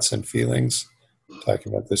thoughts and feelings,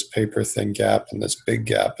 talking about this paper thin gap and this big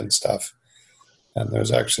gap and stuff. And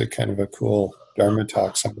there's actually kind of a cool Dharma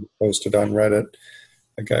talk somebody posted on Reddit,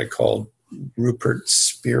 a guy called Rupert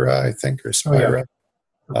Spira, I think, or Oh, yeah. Spira.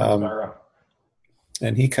 Spira.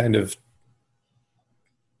 And he kind of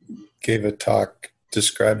gave a talk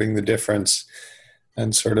describing the difference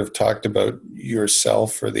and sort of talked about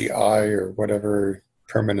yourself or the I or whatever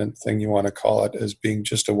permanent thing you want to call it as being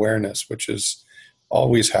just awareness, which is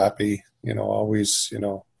always happy, always,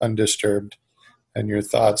 undisturbed, and your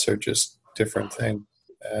thoughts are just different things.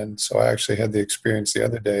 And so I actually had the experience the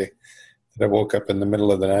other day that I woke up in the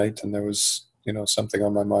middle of the night and there was, something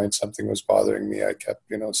on my mind, something was bothering me. I kept,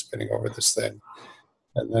 spinning over this thing.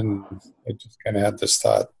 And then I just kind of had this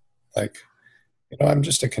thought, like, I'm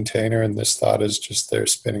just a container and this thought is just there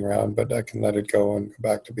spinning around, but I can let it go and go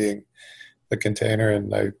back to being the container.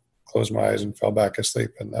 And I closed my eyes and fell back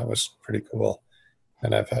asleep, and that was pretty cool.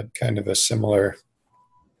 And I've had kind of a similar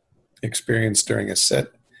experience during a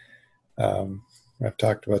sit. I've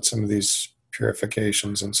talked about some of these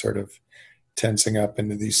purifications and sort of tensing up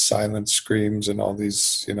into these silent screams and all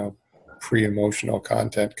these, pre-emotional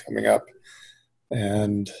content coming up.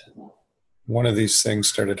 And one of these things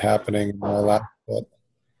started happening in my last bit,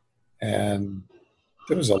 and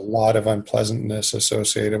there was a lot of unpleasantness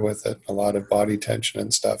associated with it, a lot of body tension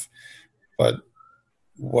and stuff. But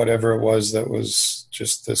whatever it was that was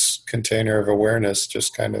just this container of awareness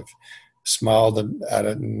just kind of smiled at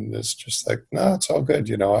it and is just like, no, it's all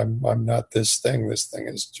good. I'm not this thing. This thing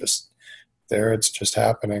is just there. It's just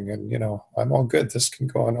happening. And, I'm all good. This can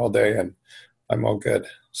go on all day and I'm all good.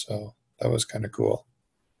 So that was kind of cool.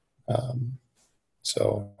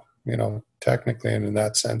 So, technically and in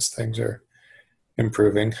that sense, things are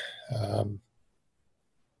improving. And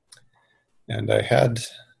I had,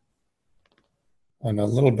 on a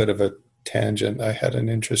little bit of a tangent, I had an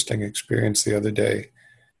interesting experience the other day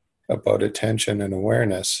about attention and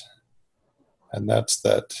awareness. And that's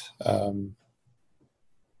that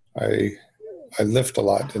I lift a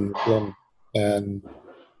lot in the gym, and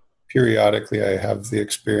periodically I have the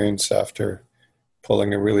experience after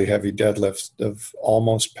pulling a really heavy deadlift of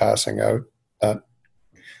almost passing out.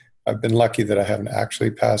 I've been lucky that I haven't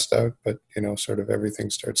actually passed out, but sort of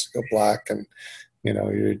everything starts to go black, and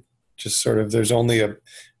you're just sort of, there's only a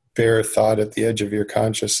bare thought at the edge of your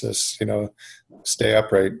consciousness, stay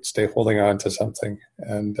upright, stay holding on to something.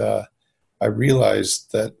 And I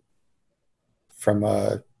realized that from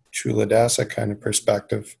a Chuladasa kind of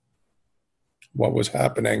perspective, what was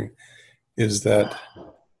happening is that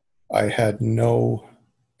I had no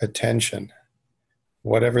attention.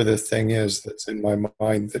 Whatever the thing is that's in my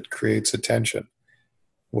mind that creates attention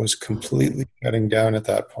was completely shutting down at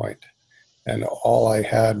that point. And all I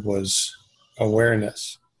had was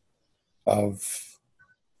awareness of,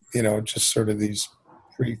 just sort of these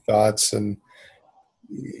pre-thoughts, and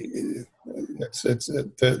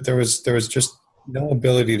there was just no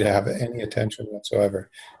ability to have any attention whatsoever.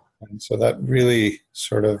 And so that really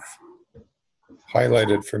sort of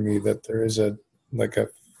highlighted for me that there is a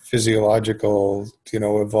physiological,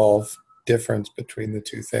 evolved difference between the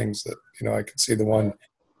two things, that, I could see the one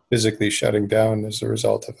physically shutting down as a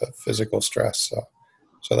result of a physical stress.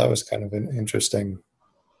 So that was kind of an interesting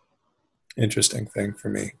thing for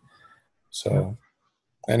me. So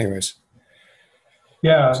anyways.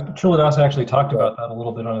 Yeah, Chuladasa actually talked about that a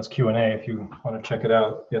little bit on his Q&A, if you want to check it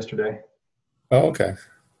out, yesterday. Oh, okay.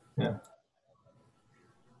 Yeah.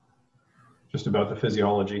 Just about the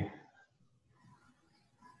physiology.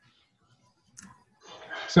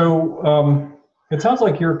 So it sounds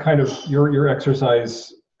like your kind of, your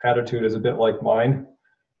exercise attitude is a bit like mine.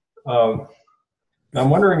 I'm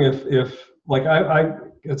wondering if like I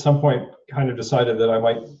at some point kind of decided that it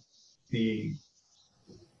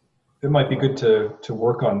might be good to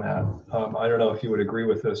work on that. I don't know if you would agree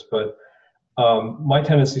with this, but my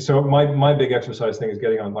tendency, so my big exercise thing is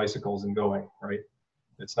getting on bicycles and going, right?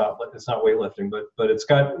 It's not weightlifting, but it's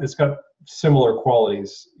got similar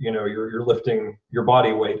qualities. You're lifting your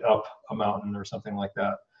body weight up a mountain or something like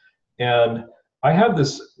that. And I have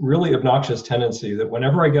this really obnoxious tendency that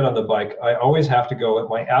whenever I get on the bike, I always have to go at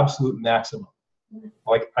my absolute maximum.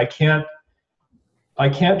 Like I can't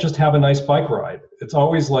just have a nice bike ride. It's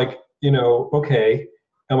always like, okay,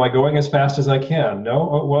 am I going as fast as I can?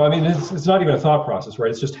 No? Well, I mean, it's not even a thought process,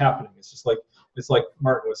 right? It's just happening. It's like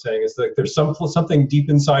Martin was saying, it's like there's something deep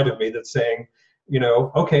inside of me that's saying,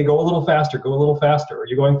 okay, go a little faster. Are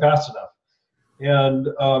you going fast enough? And,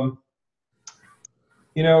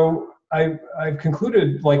 I've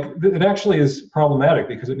concluded, like, it actually is problematic,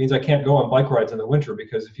 because it means I can't go on bike rides in the winter,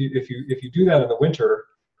 because if you do that in the winter,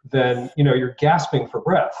 then, you're gasping for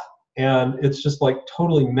breath. And it's just like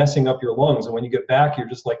totally messing up your lungs. And when you get back, you're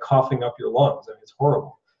just like coughing up your lungs. I mean, it's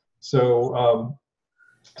horrible. So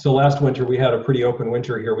So last winter we had a pretty open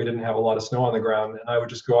winter here. We didn't have a lot of snow on the ground, and I would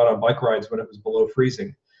just go out on bike rides when it was below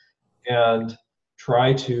freezing, and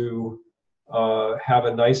try to have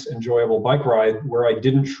a nice, enjoyable bike ride where I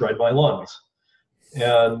didn't shred my lungs.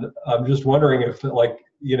 And I'm just wondering if, like,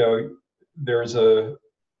 you know, there's a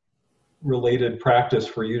related practice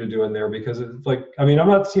for you to do in there, because it's like, I mean, I'm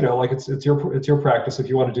not, you know, like it's your practice. If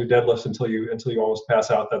you want to do deadlifts until you almost pass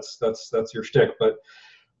out, that's your shtick. But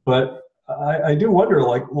I do wonder,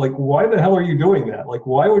 like why the hell are you doing that? Like,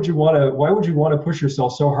 why would you want to push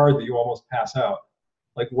yourself so hard that you almost pass out?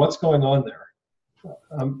 Like, what's going on there?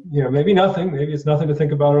 You know, maybe nothing. Maybe it's nothing to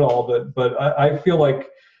think about at all. But I feel like,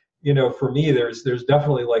 you know, for me, there's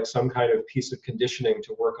definitely like some kind of piece of conditioning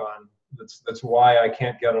to work on. That's why I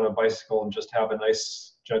can't get on a bicycle and just have a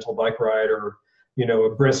nice gentle bike ride, or, you know,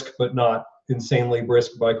 a brisk but not insanely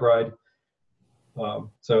brisk bike ride.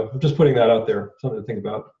 So I'm just putting that out there, something to think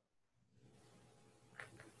about.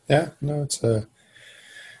 Yeah, no, it's an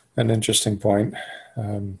interesting point.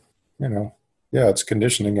 You know, yeah, it's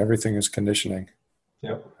conditioning. Everything is conditioning.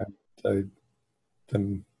 Yeah.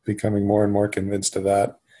 I'm becoming more and more convinced of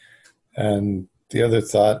that. And the other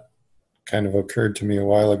thought kind of occurred to me a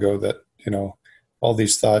while ago, that, you know, all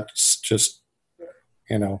these thoughts just,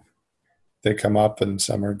 you know, they come up, and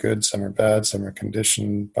some are good, some are bad, some are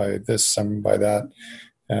conditioned by this, some by that.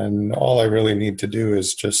 And all I really need to do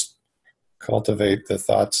is just cultivate the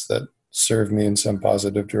thoughts that serve me in some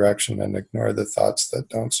positive direction, and ignore the thoughts that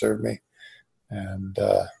don't serve me. And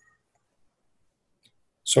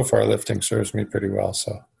so far, lifting serves me pretty well.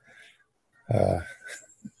 So,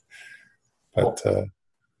 but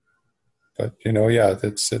you know, yeah,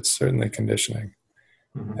 it's certainly conditioning.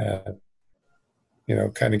 Mm-hmm. And, you know,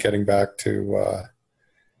 kind of getting back to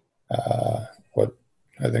what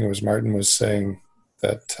I think it was Martin was saying,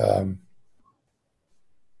 that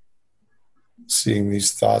seeing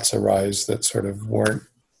these thoughts arise that sort of weren't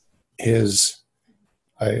his.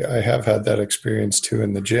 I have had that experience too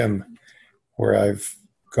in the gym, where I've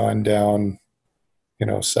gone down, you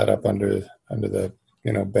know, set up under the,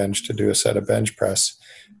 you know, bench to do a set of bench press,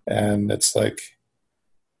 and it's like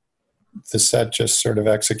the set just sort of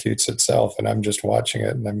executes itself, and I'm just watching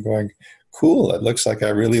it, and I'm going, cool, it looks like I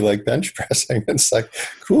really like bench pressing. It's like,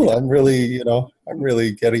 cool, I'm really, you know, I'm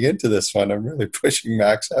really getting into this one. I'm really pushing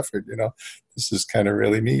max effort, you know. This is kind of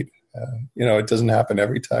really neat. You know, it doesn't happen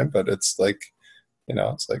every time, but it's like, you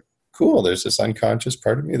know, it's like, cool, there's this unconscious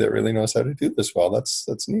part of me that really knows how to do this well.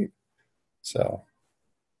 That's neat. So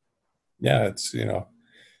yeah, it's, you know,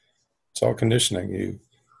 it's all conditioning. You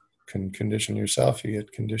can condition yourself, you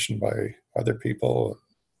get conditioned by other people,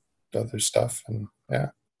 other stuff, and yeah,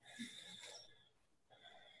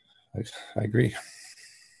 I agree.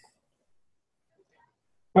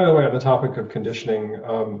 By the way, on the topic of conditioning,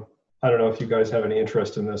 I don't know if you guys have any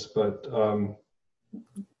interest in this, but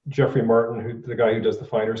Jeffrey Martin, the guy who does the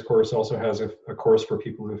Finders course, also has a course for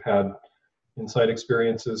people who've had insight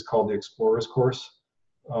experiences called the Explorers course.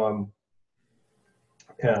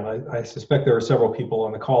 And I suspect there are several people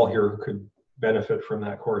on the call here who could benefit from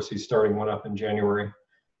that course. He's starting one up in January.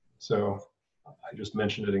 So I just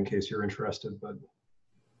mentioned it in case you're interested, but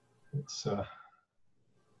it's,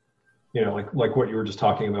 you know, like what you were just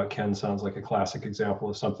talking about, Ken, sounds like a classic example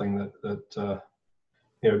of something that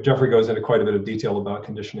you know, Jeffrey goes into quite a bit of detail about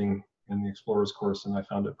conditioning in the Explorers course, and I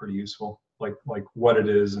found it pretty useful, like what it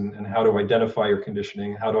is, and how to identify your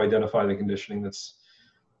conditioning, how to identify the conditioning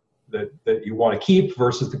that you want to keep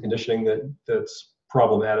versus the conditioning that's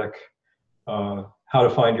problematic, how to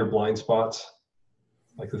find your blind spots,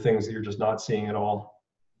 like the things that you're just not seeing at all.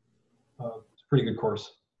 It's a pretty good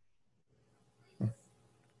course.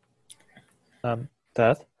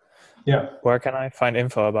 Dad? Yeah. Where can I find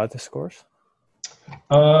info about this course?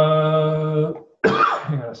 Hang on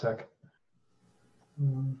a sec.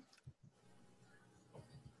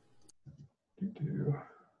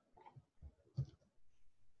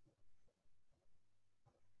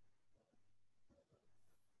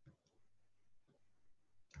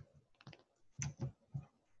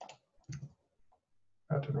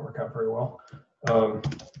 That didn't work out very well. Let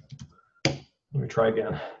me try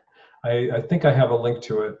again. I think I have a link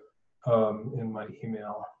to it in my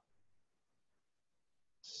email.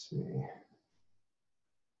 Let's see.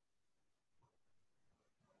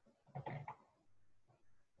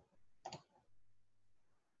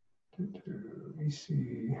 Let me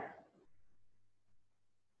see.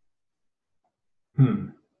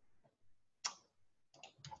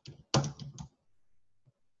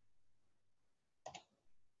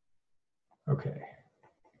 Okay.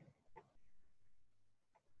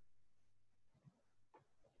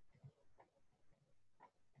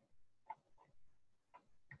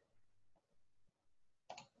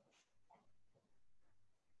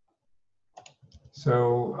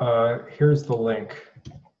 So here's the link.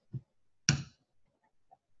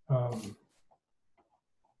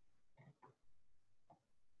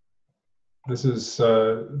 This is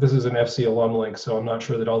an FC alum link, so I'm not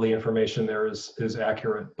sure that all the information there is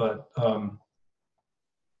accurate, but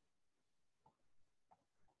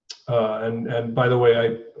and by the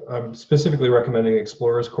way, I'm specifically recommending the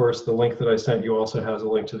Explorers course. The link that I sent you also has a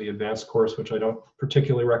link to the advanced course, which I don't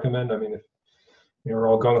particularly recommend. I mean, if you're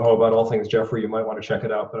all gung-ho about all things Jeffrey, you might want to check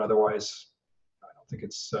it out, but otherwise, I don't think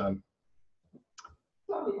it's. Some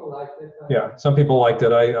people liked it. Yeah, some people liked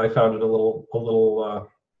it. I found it a little.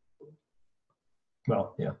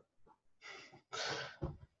 Well, yeah.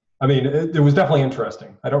 I mean, it was definitely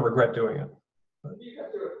interesting. I don't regret doing it. But you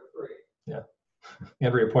got to do it for free. Yeah.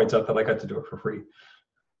 Andrea points out that I got to do it for free.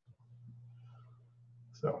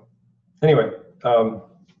 So, anyway,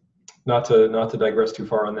 not to digress too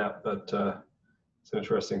far on that, but it's an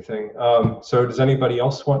interesting thing. So, does anybody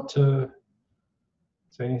else want to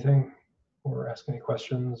say anything, or ask any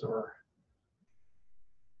questions, or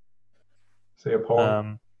say a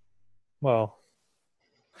poem? Well,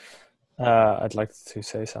 I'd like to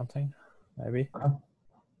say something, maybe.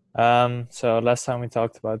 So last time we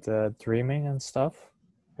talked about dreaming and stuff.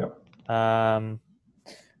 Yep. And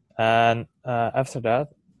after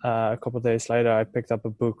that, a couple of days later, I picked up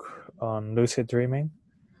a book on lucid dreaming,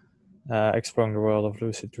 exploring the world of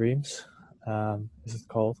lucid dreams, is it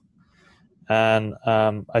called? And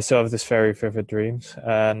I still have this very vivid dreams,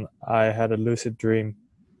 and I had a lucid dream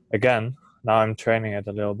again. Now I'm training it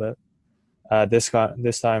a little bit. This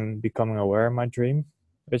time becoming aware of my dream,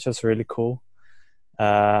 which was really cool.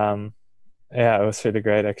 Yeah, it was really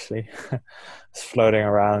great actually. I was floating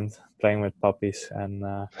around, playing with puppies, and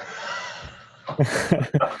that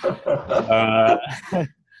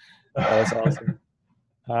was awesome.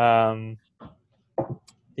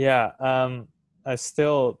 Yeah, I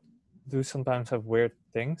still do sometimes have weird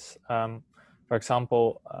things. For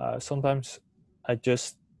example, sometimes I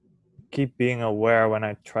just keep being aware when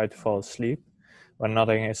I try to fall asleep, when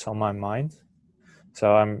nothing is on my mind.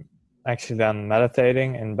 So I'm actually then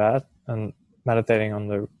meditating in bed and meditating on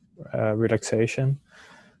the relaxation.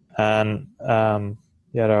 And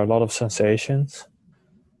yeah, there are a lot of sensations.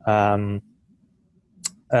 But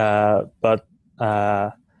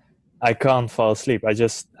I can't fall asleep. I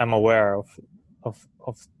just am aware of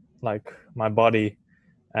like my body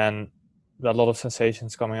and a lot of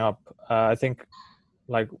sensations coming up. I think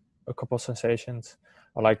like a couple of sensations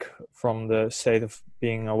are like from the state of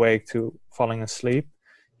being awake to falling asleep.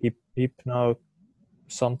 Hypno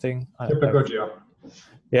something. Hypnagogia.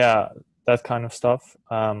 Yeah, that kind of stuff.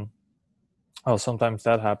 Oh, sometimes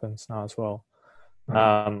that happens now as well.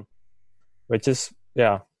 Mm-hmm. Which is,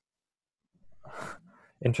 yeah,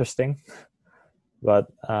 interesting. But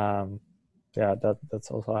yeah,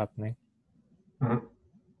 that's also happening.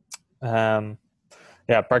 Mm-hmm.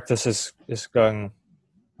 Yeah, practice is going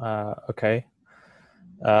okay.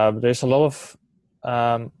 But there's a lot of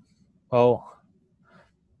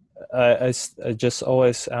I just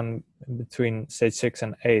always am between stage 6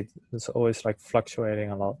 and 8. It's always like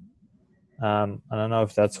fluctuating a lot. I don't know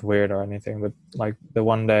if that's weird or anything, but like the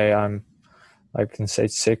one day I'm like in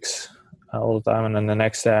stage 6 all the time, and then the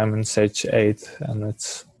next day I'm in stage 8, and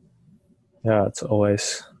it's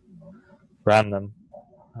always random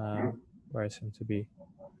where I seem to be.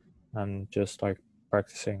 I'm just like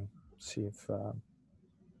practicing, see if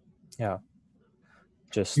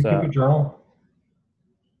just you keep a journal?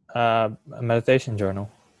 A meditation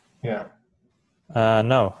journal. Yeah.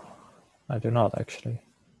 No, I do not actually.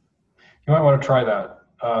 You might want to try that.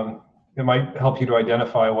 It might help you to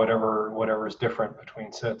identify whatever is different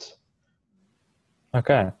between sits.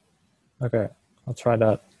 Okay, I'll try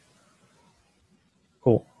that.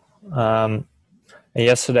 Cool. And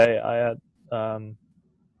yesterday I had an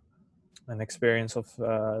experience of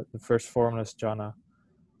the first formless jhana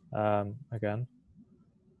again,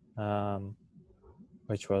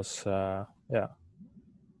 which was it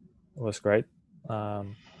was great.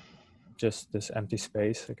 Just this empty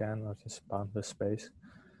space again, or this boundless space.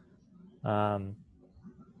 Yeah,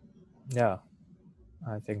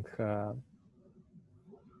 I think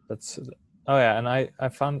that's. Oh yeah, and I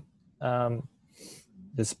found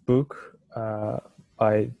this book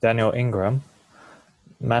by Daniel Ingram,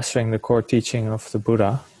 Mastering the Core Teaching of the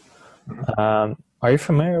Buddha. Are you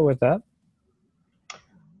familiar with that?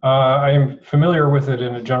 I am familiar with it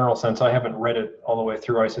in a general sense. I haven't read it all the way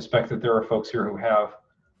through. I suspect that there are folks here who have.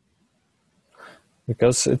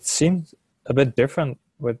 Because it seems a bit different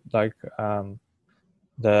with like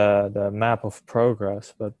the map of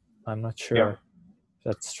progress, but I'm not sure if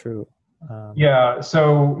that's true. Yeah,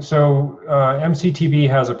 MCTB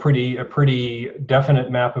has a pretty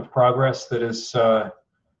definite map of progress that is that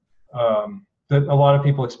a lot of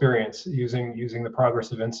people experience using the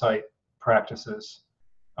progressive insight practices.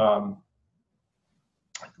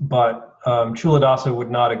 But Chuladasa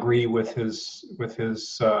would not agree with his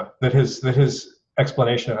that his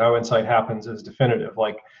explanation of how insight happens is definitive.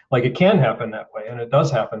 Like it can happen that way, and it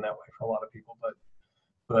does happen that way for a lot of people, but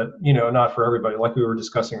not for everybody. Like we were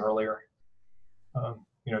discussing earlier,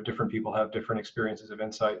 different people have different experiences of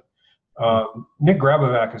insight. Nick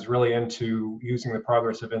Grabovac is really into using the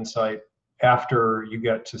progressive insight after you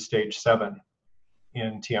get to stage 7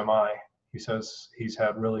 in TMI. He says he's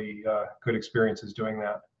had really good experiences doing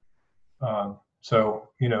that.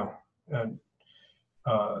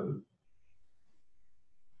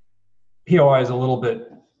 POI is a little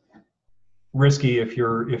bit risky if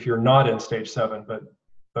you're not in stage 7,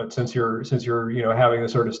 but since you're having the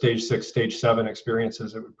sort of stage 6, stage 7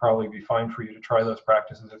 experiences, it would probably be fine for you to try those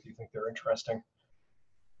practices if you think they're interesting.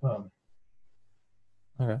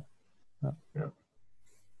 Okay. Yeah.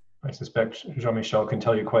 I suspect Jean-Michel can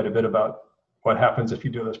tell you quite a bit about what happens if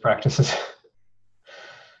you do those practices.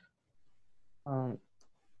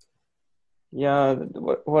 Yeah,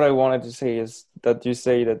 what I wanted to say is that you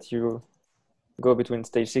say that you go between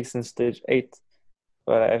stage 6 and stage 8,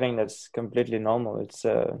 but I think that's completely normal. It's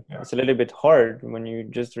a little bit hard when you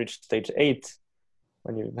just reach stage 8,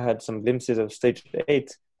 when you've had some glimpses of stage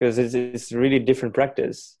 8, because it's really different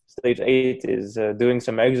practice. Stage 8 is doing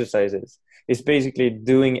some exercises. It's basically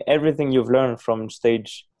doing everything you've learned from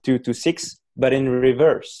stage 2 to 6, but in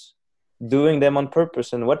reverse, doing them on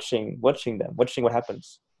purpose and watching them, watching what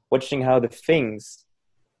happens, watching how the things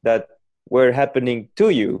that were happening to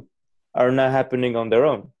you are not happening on their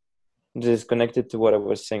own. This is connected to what I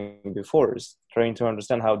was saying before, is trying to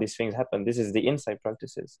understand how these things happen. This is the insight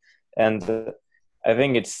practices. And I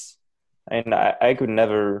think I could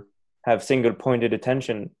never have single pointed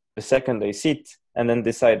attention the second I sit and then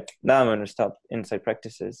decide, now I'm going to stop insight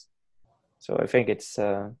practices. So I think it's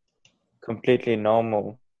completely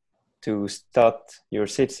normal to start your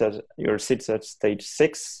sits at stage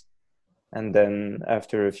 6, and then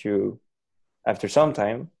after some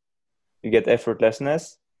time you get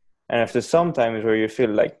effortlessness, and after some time is where you feel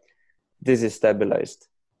like this is stabilized.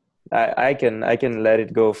 I can let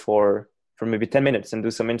it go for maybe 10 minutes and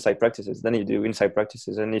do some insight practices. Then you do insight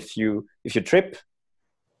practices, and if you trip,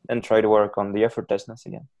 then try to work on the effortlessness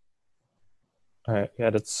again. Yeah,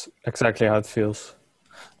 that's exactly how it feels.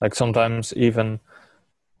 Like sometimes even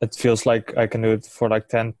it feels like I can do it for like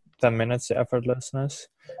 10 minutes, the effortlessness.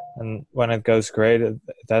 And when it goes great, it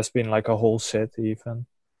has been like a whole sit even.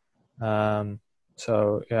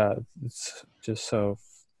 So yeah, it's just so,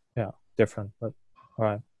 different, but all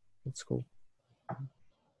right, it's cool.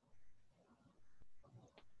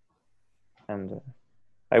 And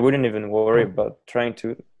I wouldn't even worry about trying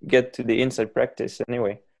to get to the insight practice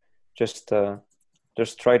anyway. Just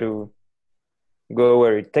try to go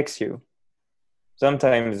where it takes you.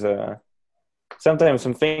 Sometimes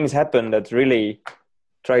some things happen that really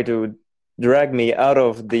try to drag me out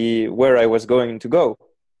of where I was going to go.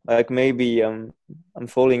 Like maybe I'm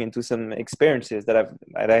falling into some experiences that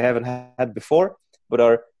I haven't had before, but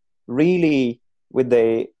are really with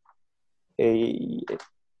a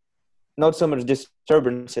not so much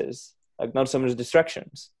disturbances, like not so much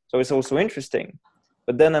distractions. So it's also interesting.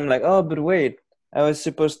 But then I'm like, oh, but wait, I was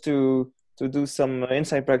supposed to do some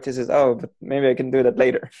insight practices. Oh, but maybe I can do that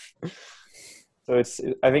later. So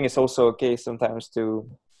I think it's also okay sometimes to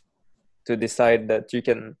decide that you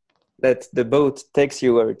can let the boat takes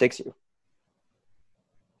you where it takes you.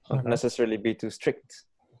 Not necessarily be too strict.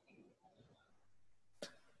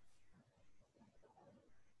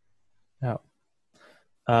 Yeah.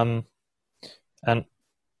 And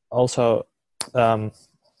also,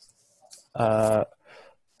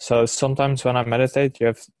 so sometimes when I meditate, you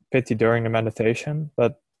have pity during the meditation,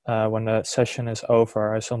 but when the session is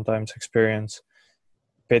over, I sometimes experience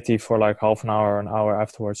pity for like half an hour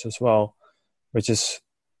afterwards as well, which is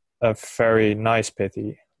a very nice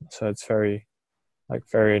pity. So it's very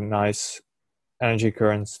nice energy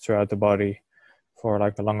currents throughout the body for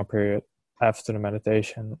like a longer period after the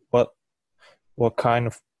meditation. What kind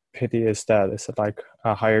of pity is that? Is it like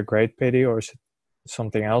a higher grade pity, or is it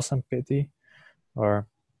something else than pity? Or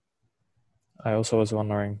I also was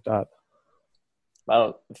wondering that.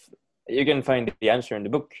 Well, you can find the answer in the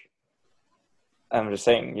book. I'm just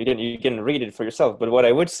saying you can read it for yourself. But what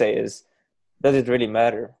I would say is, does it really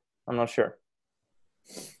matter? I'm not sure.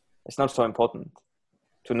 It's not so important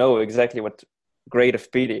to know exactly what grade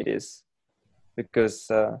of pity it is,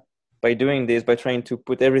 because by doing this, by trying to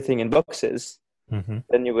put everything in boxes,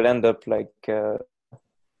 then you will end up like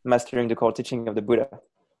mastering the core teaching of the Buddha,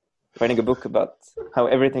 writing a book about how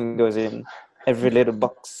everything goes in every little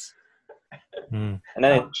box. And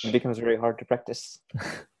then it becomes very hard to practice.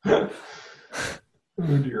 Oh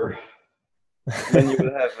dear. Then you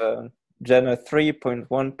will have Jhana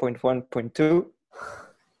 3.1.1.2.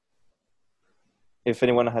 If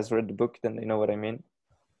anyone has read the book, then they know what I mean.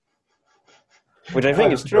 Which I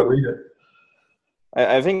think is true.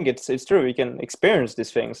 I think it's true. We can experience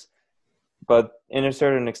these things, but in a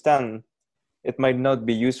certain extent, it might not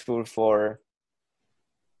be useful for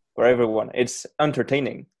everyone. It's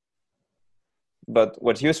entertaining, but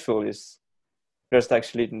what's useful is just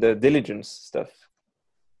actually the diligence stuff.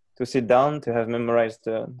 To sit down, to have memorized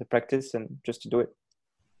the practice, and just to do it.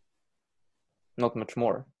 Not much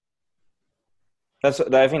more. I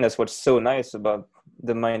think that's what's so nice about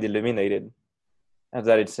the mind illuminated, is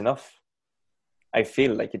that it's enough. I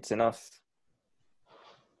feel like it's enough.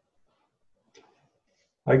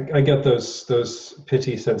 I get those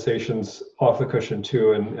pity sensations off the cushion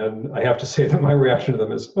too, and I have to say that my reaction to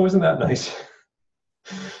them is, oh, isn't that nice?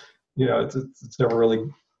 It's never really,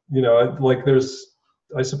 like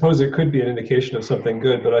I suppose it could be an indication of something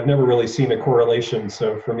good, but I've never really seen a correlation.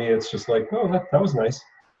 So for me, it's just like, oh, that was nice.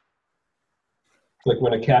 It's like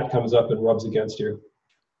when a cat comes up and rubs against you.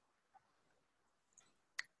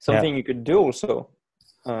 Something you could do also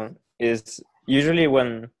is usually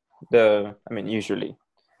in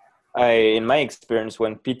my experience,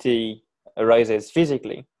 when piti arises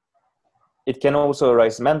physically, it can also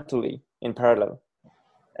arise mentally in parallel.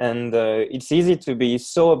 And it's easy to be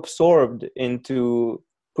so absorbed into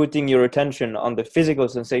putting your attention on the physical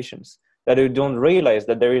sensations that you don't realize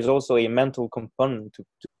that there is also a mental component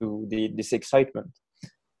to this excitement.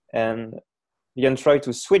 And you can try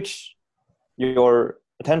to switch your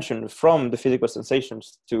attention from the physical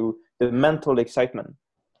sensations to the mental excitement.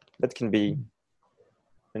 That can be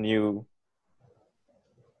a new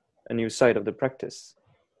side of the practice.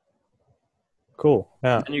 Cool.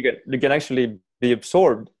 Yeah. And you can actually be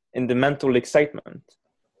absorbed in the mental excitement,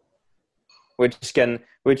 which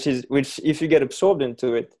if you get absorbed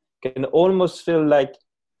into it, can almost feel like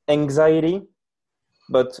anxiety,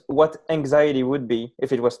 but what anxiety would be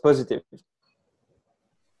if it was positive.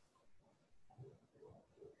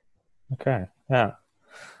 Okay. Yeah.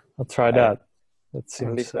 I'll try that. That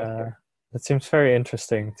seems very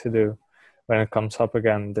interesting to do when it comes up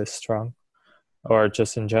again this strong, or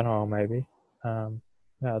just in general maybe. I'll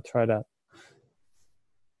try that.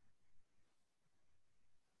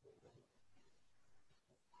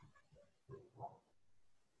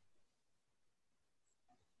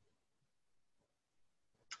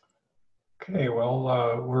 Okay, well,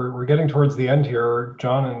 we're getting towards the end here.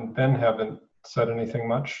 John and Ben haven't said anything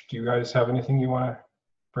much. Do you guys have anything you want to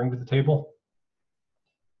bring to the table?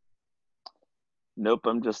 Nope,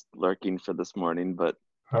 I'm just lurking for this morning, but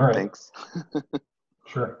all right. Thanks.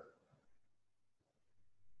 Sure.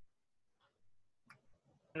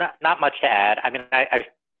 Not much to add. I mean, I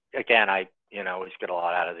always get a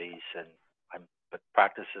lot out of these, but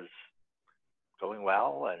practice is going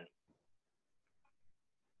well, and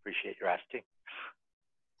appreciate your asking.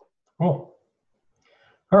 Cool.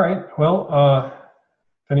 All right. Well,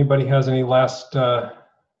 if anybody has any last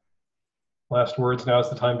words, now is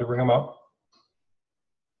the time to bring them up.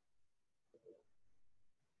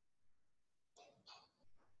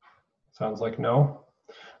 Sounds like no.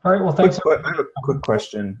 All right. Well, thanks. I have a quick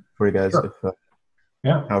question for you guys. Sure.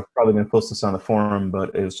 I've probably going to post this on the forum,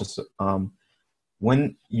 but it was just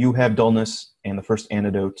when you have dullness, and the first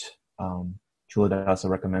antidote Chuladasa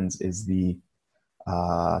recommends is the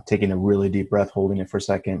taking a really deep breath, holding it for a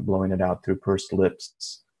second, blowing it out through pursed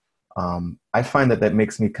lips. I find that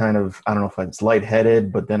makes me kind of, I don't know if it's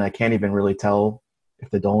lightheaded, but then I can't even really tell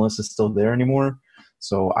if the dullness is still there anymore.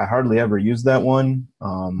 So I hardly ever use that one.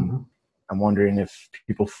 I'm wondering if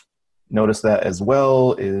people notice that as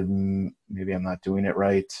well. Maybe I'm not doing it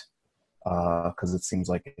right, because it seems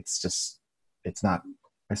like it's not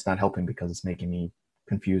helping, because it's making me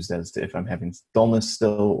confused as to if I'm having dullness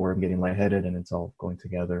still or I'm getting lightheaded, and it's all going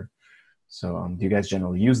together. So do you guys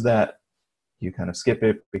generally use that? Do you kind of skip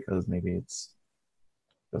it because maybe it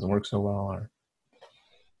doesn't work so well? Or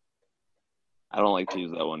I don't like to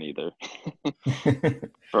use that one either,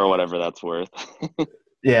 for whatever that's worth.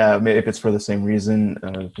 Yeah, if it's for the same reason,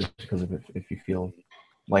 just because if you feel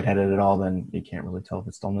lightheaded at all, then you can't really tell if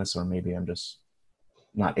it's dullness, or maybe I'm just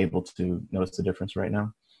not able to notice the difference right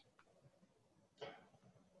now.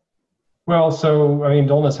 Well, so, I mean,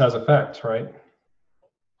 dullness has effects, right?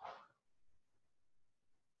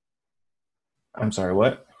 I'm sorry,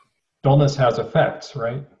 what? dullness has effects,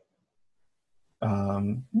 right?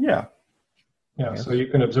 Yeah. Yeah, so you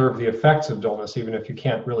can observe the effects of dullness even if you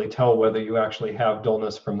can't really tell whether you actually have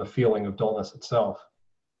dullness from the feeling of dullness itself.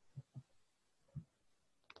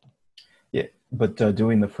 Yeah, but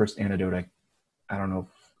doing the first antidote, I don't know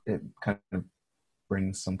if it kind of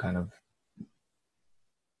brings some kind of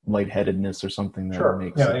lightheadedness or something that Sure.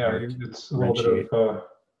 makes Yeah, it yeah. hard to It's a little bit differentiate. of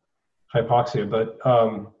hypoxia, but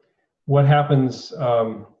what happens?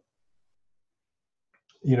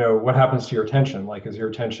 What happens to your attention? Like, is your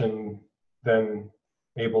attention then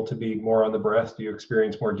able to be more on the breath? Do you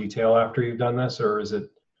experience more detail after you've done this, or is it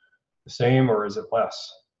the same, or is it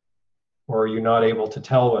less? Or are you not able to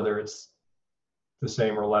tell whether it's the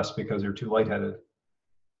same or less because you're too lightheaded?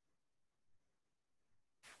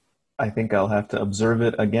 I think I'll have to observe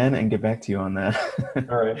it again and get back to you on that.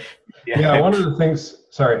 All right. Yeah, one of the things.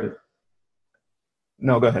 Sorry.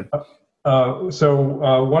 No, go ahead. One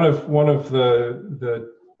of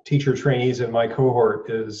the teacher trainees in my cohort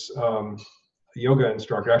is a yoga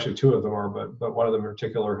instructor. Actually, two of them are, but one of them in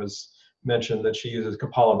particular has mentioned that she uses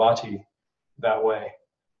Kapalabhati that way,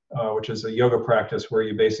 which is a yoga practice where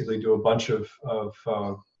you basically do a bunch of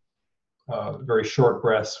very short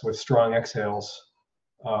breaths with strong exhales,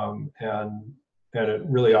 and it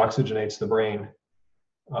really oxygenates the brain,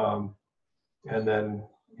 and then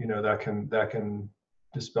that can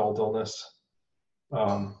dispel dullness.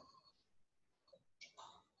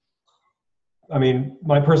 I mean,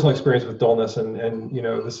 my personal experience with dullness, and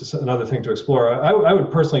this is another thing to explore. I would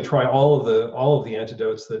personally try all of the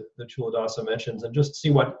antidotes that Chuladasa mentions, and just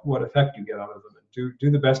see what effect you get out of them, and do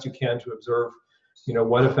the best you can to observe,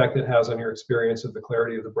 what effect it has on your experience of the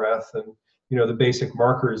clarity of the breath, and the basic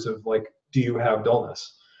markers of, like, do you have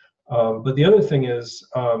dullness? But the other thing is,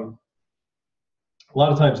 a lot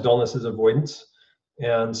of times dullness is avoidance.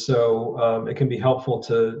 And so it can be helpful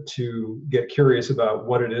to get curious about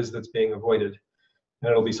what it is that's being avoided. And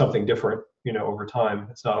it'll be something different, over time.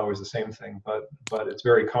 It's not always the same thing, but it's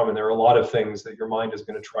very common. There are a lot of things that your mind is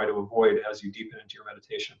going to try to avoid as you deepen into your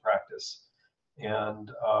meditation practice. And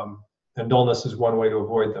dullness is one way to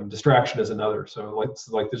avoid them. Distraction is another. So it's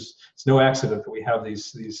no accident that we have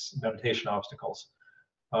these meditation obstacles.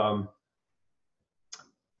 I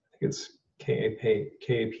think it's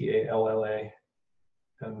Kapalla.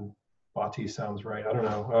 And Bhati sounds right. I don't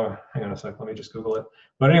know. Hang on a sec. Let me just Google it.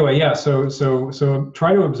 But anyway, yeah. So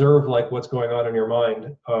try to observe, like, what's going on in your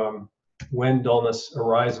mind when dullness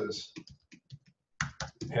arises,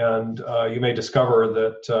 and you may discover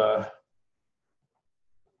that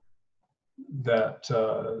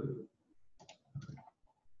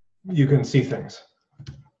you can see things.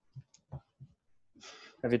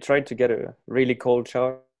 Have you tried to get a really cold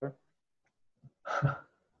shower?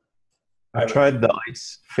 I've tried the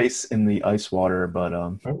face in the ice water, but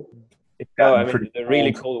it's Oh, I gotten mean, pretty the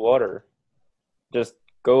really cold water. Just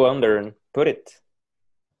go under and put it.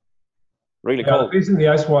 Really cold. Face in the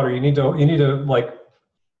ice water, you need to like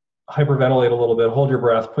hyperventilate a little bit, hold your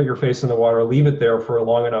breath, put your face in the water, leave it there for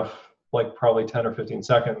long enough, like probably 10 or 15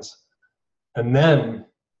 seconds. And then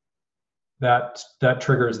that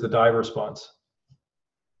triggers the dive response.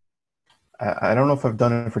 I don't know if I've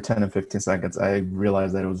done it for 10 and 15 seconds. I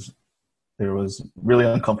realized that it was really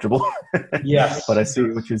uncomfortable. Yes. But I see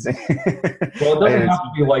what you're saying. Well, it doesn't have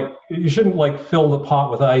to be like, you shouldn't like fill the pot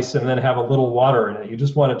with ice and then have a little water in it. You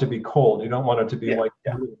just want it to be cold. You don't want it to be really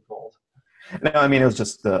cold. No, I mean, it was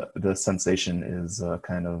just the sensation is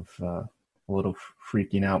kind of a little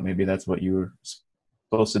freaking out. Maybe that's what you were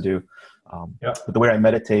supposed to do. But the way I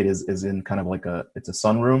meditate is in kind of like it's a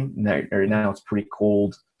sunroom. Right now it's pretty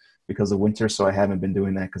cold because of winter, so I haven't been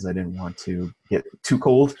doing that because I didn't want to get too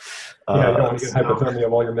cold. You don't want to get hypothermia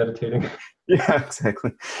while you're meditating. Yeah,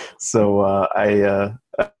 exactly. So I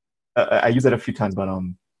use that a few times, but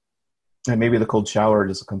and maybe the cold shower,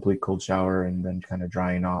 just a complete cold shower, and then kind of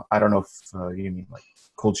drying off. I don't know if you mean like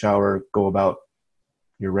cold shower, go about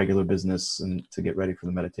your regular business and to get ready for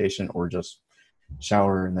the meditation, or just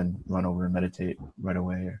shower and then run over and meditate right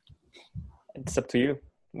away. It's up to you.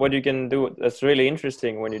 What you can do that's really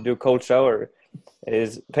interesting when you do cold shower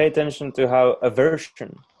is pay attention to how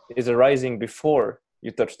aversion is arising before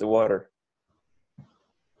you touch the water.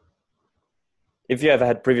 If you have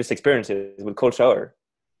had previous experiences with cold shower,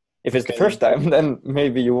 if it's the first time, then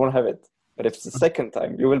maybe you won't have it. But if it's the second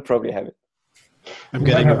time, you will probably have it. I'm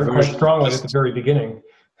getting a quite strongly at the very beginning.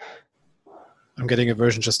 I'm getting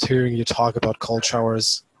aversion just hearing you talk about cold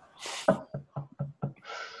showers.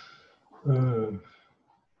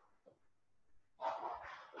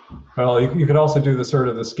 Well, you could also do the sort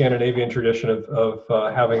of the Scandinavian tradition of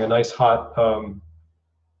having a nice hot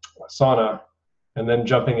sauna and then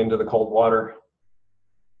jumping into the cold water.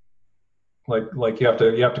 Like you have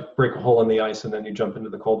to break a hole in the ice, and then you jump into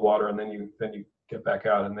the cold water, and then you get back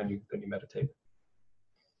out, and then you meditate.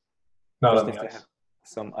 Not Just on need the to ice. have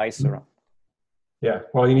some ice around. Yeah,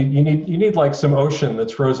 well, you need like some ocean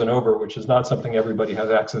that's frozen over, which is not something everybody has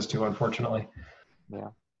access to, unfortunately. Yeah.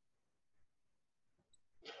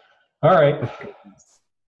 All right.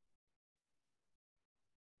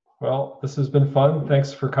 Well, this has been fun.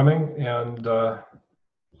 Thanks for coming, and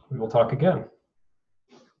we will talk again.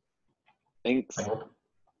 Thanks. I hope.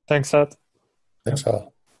 Thanks, Seth. Thanks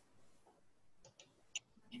all.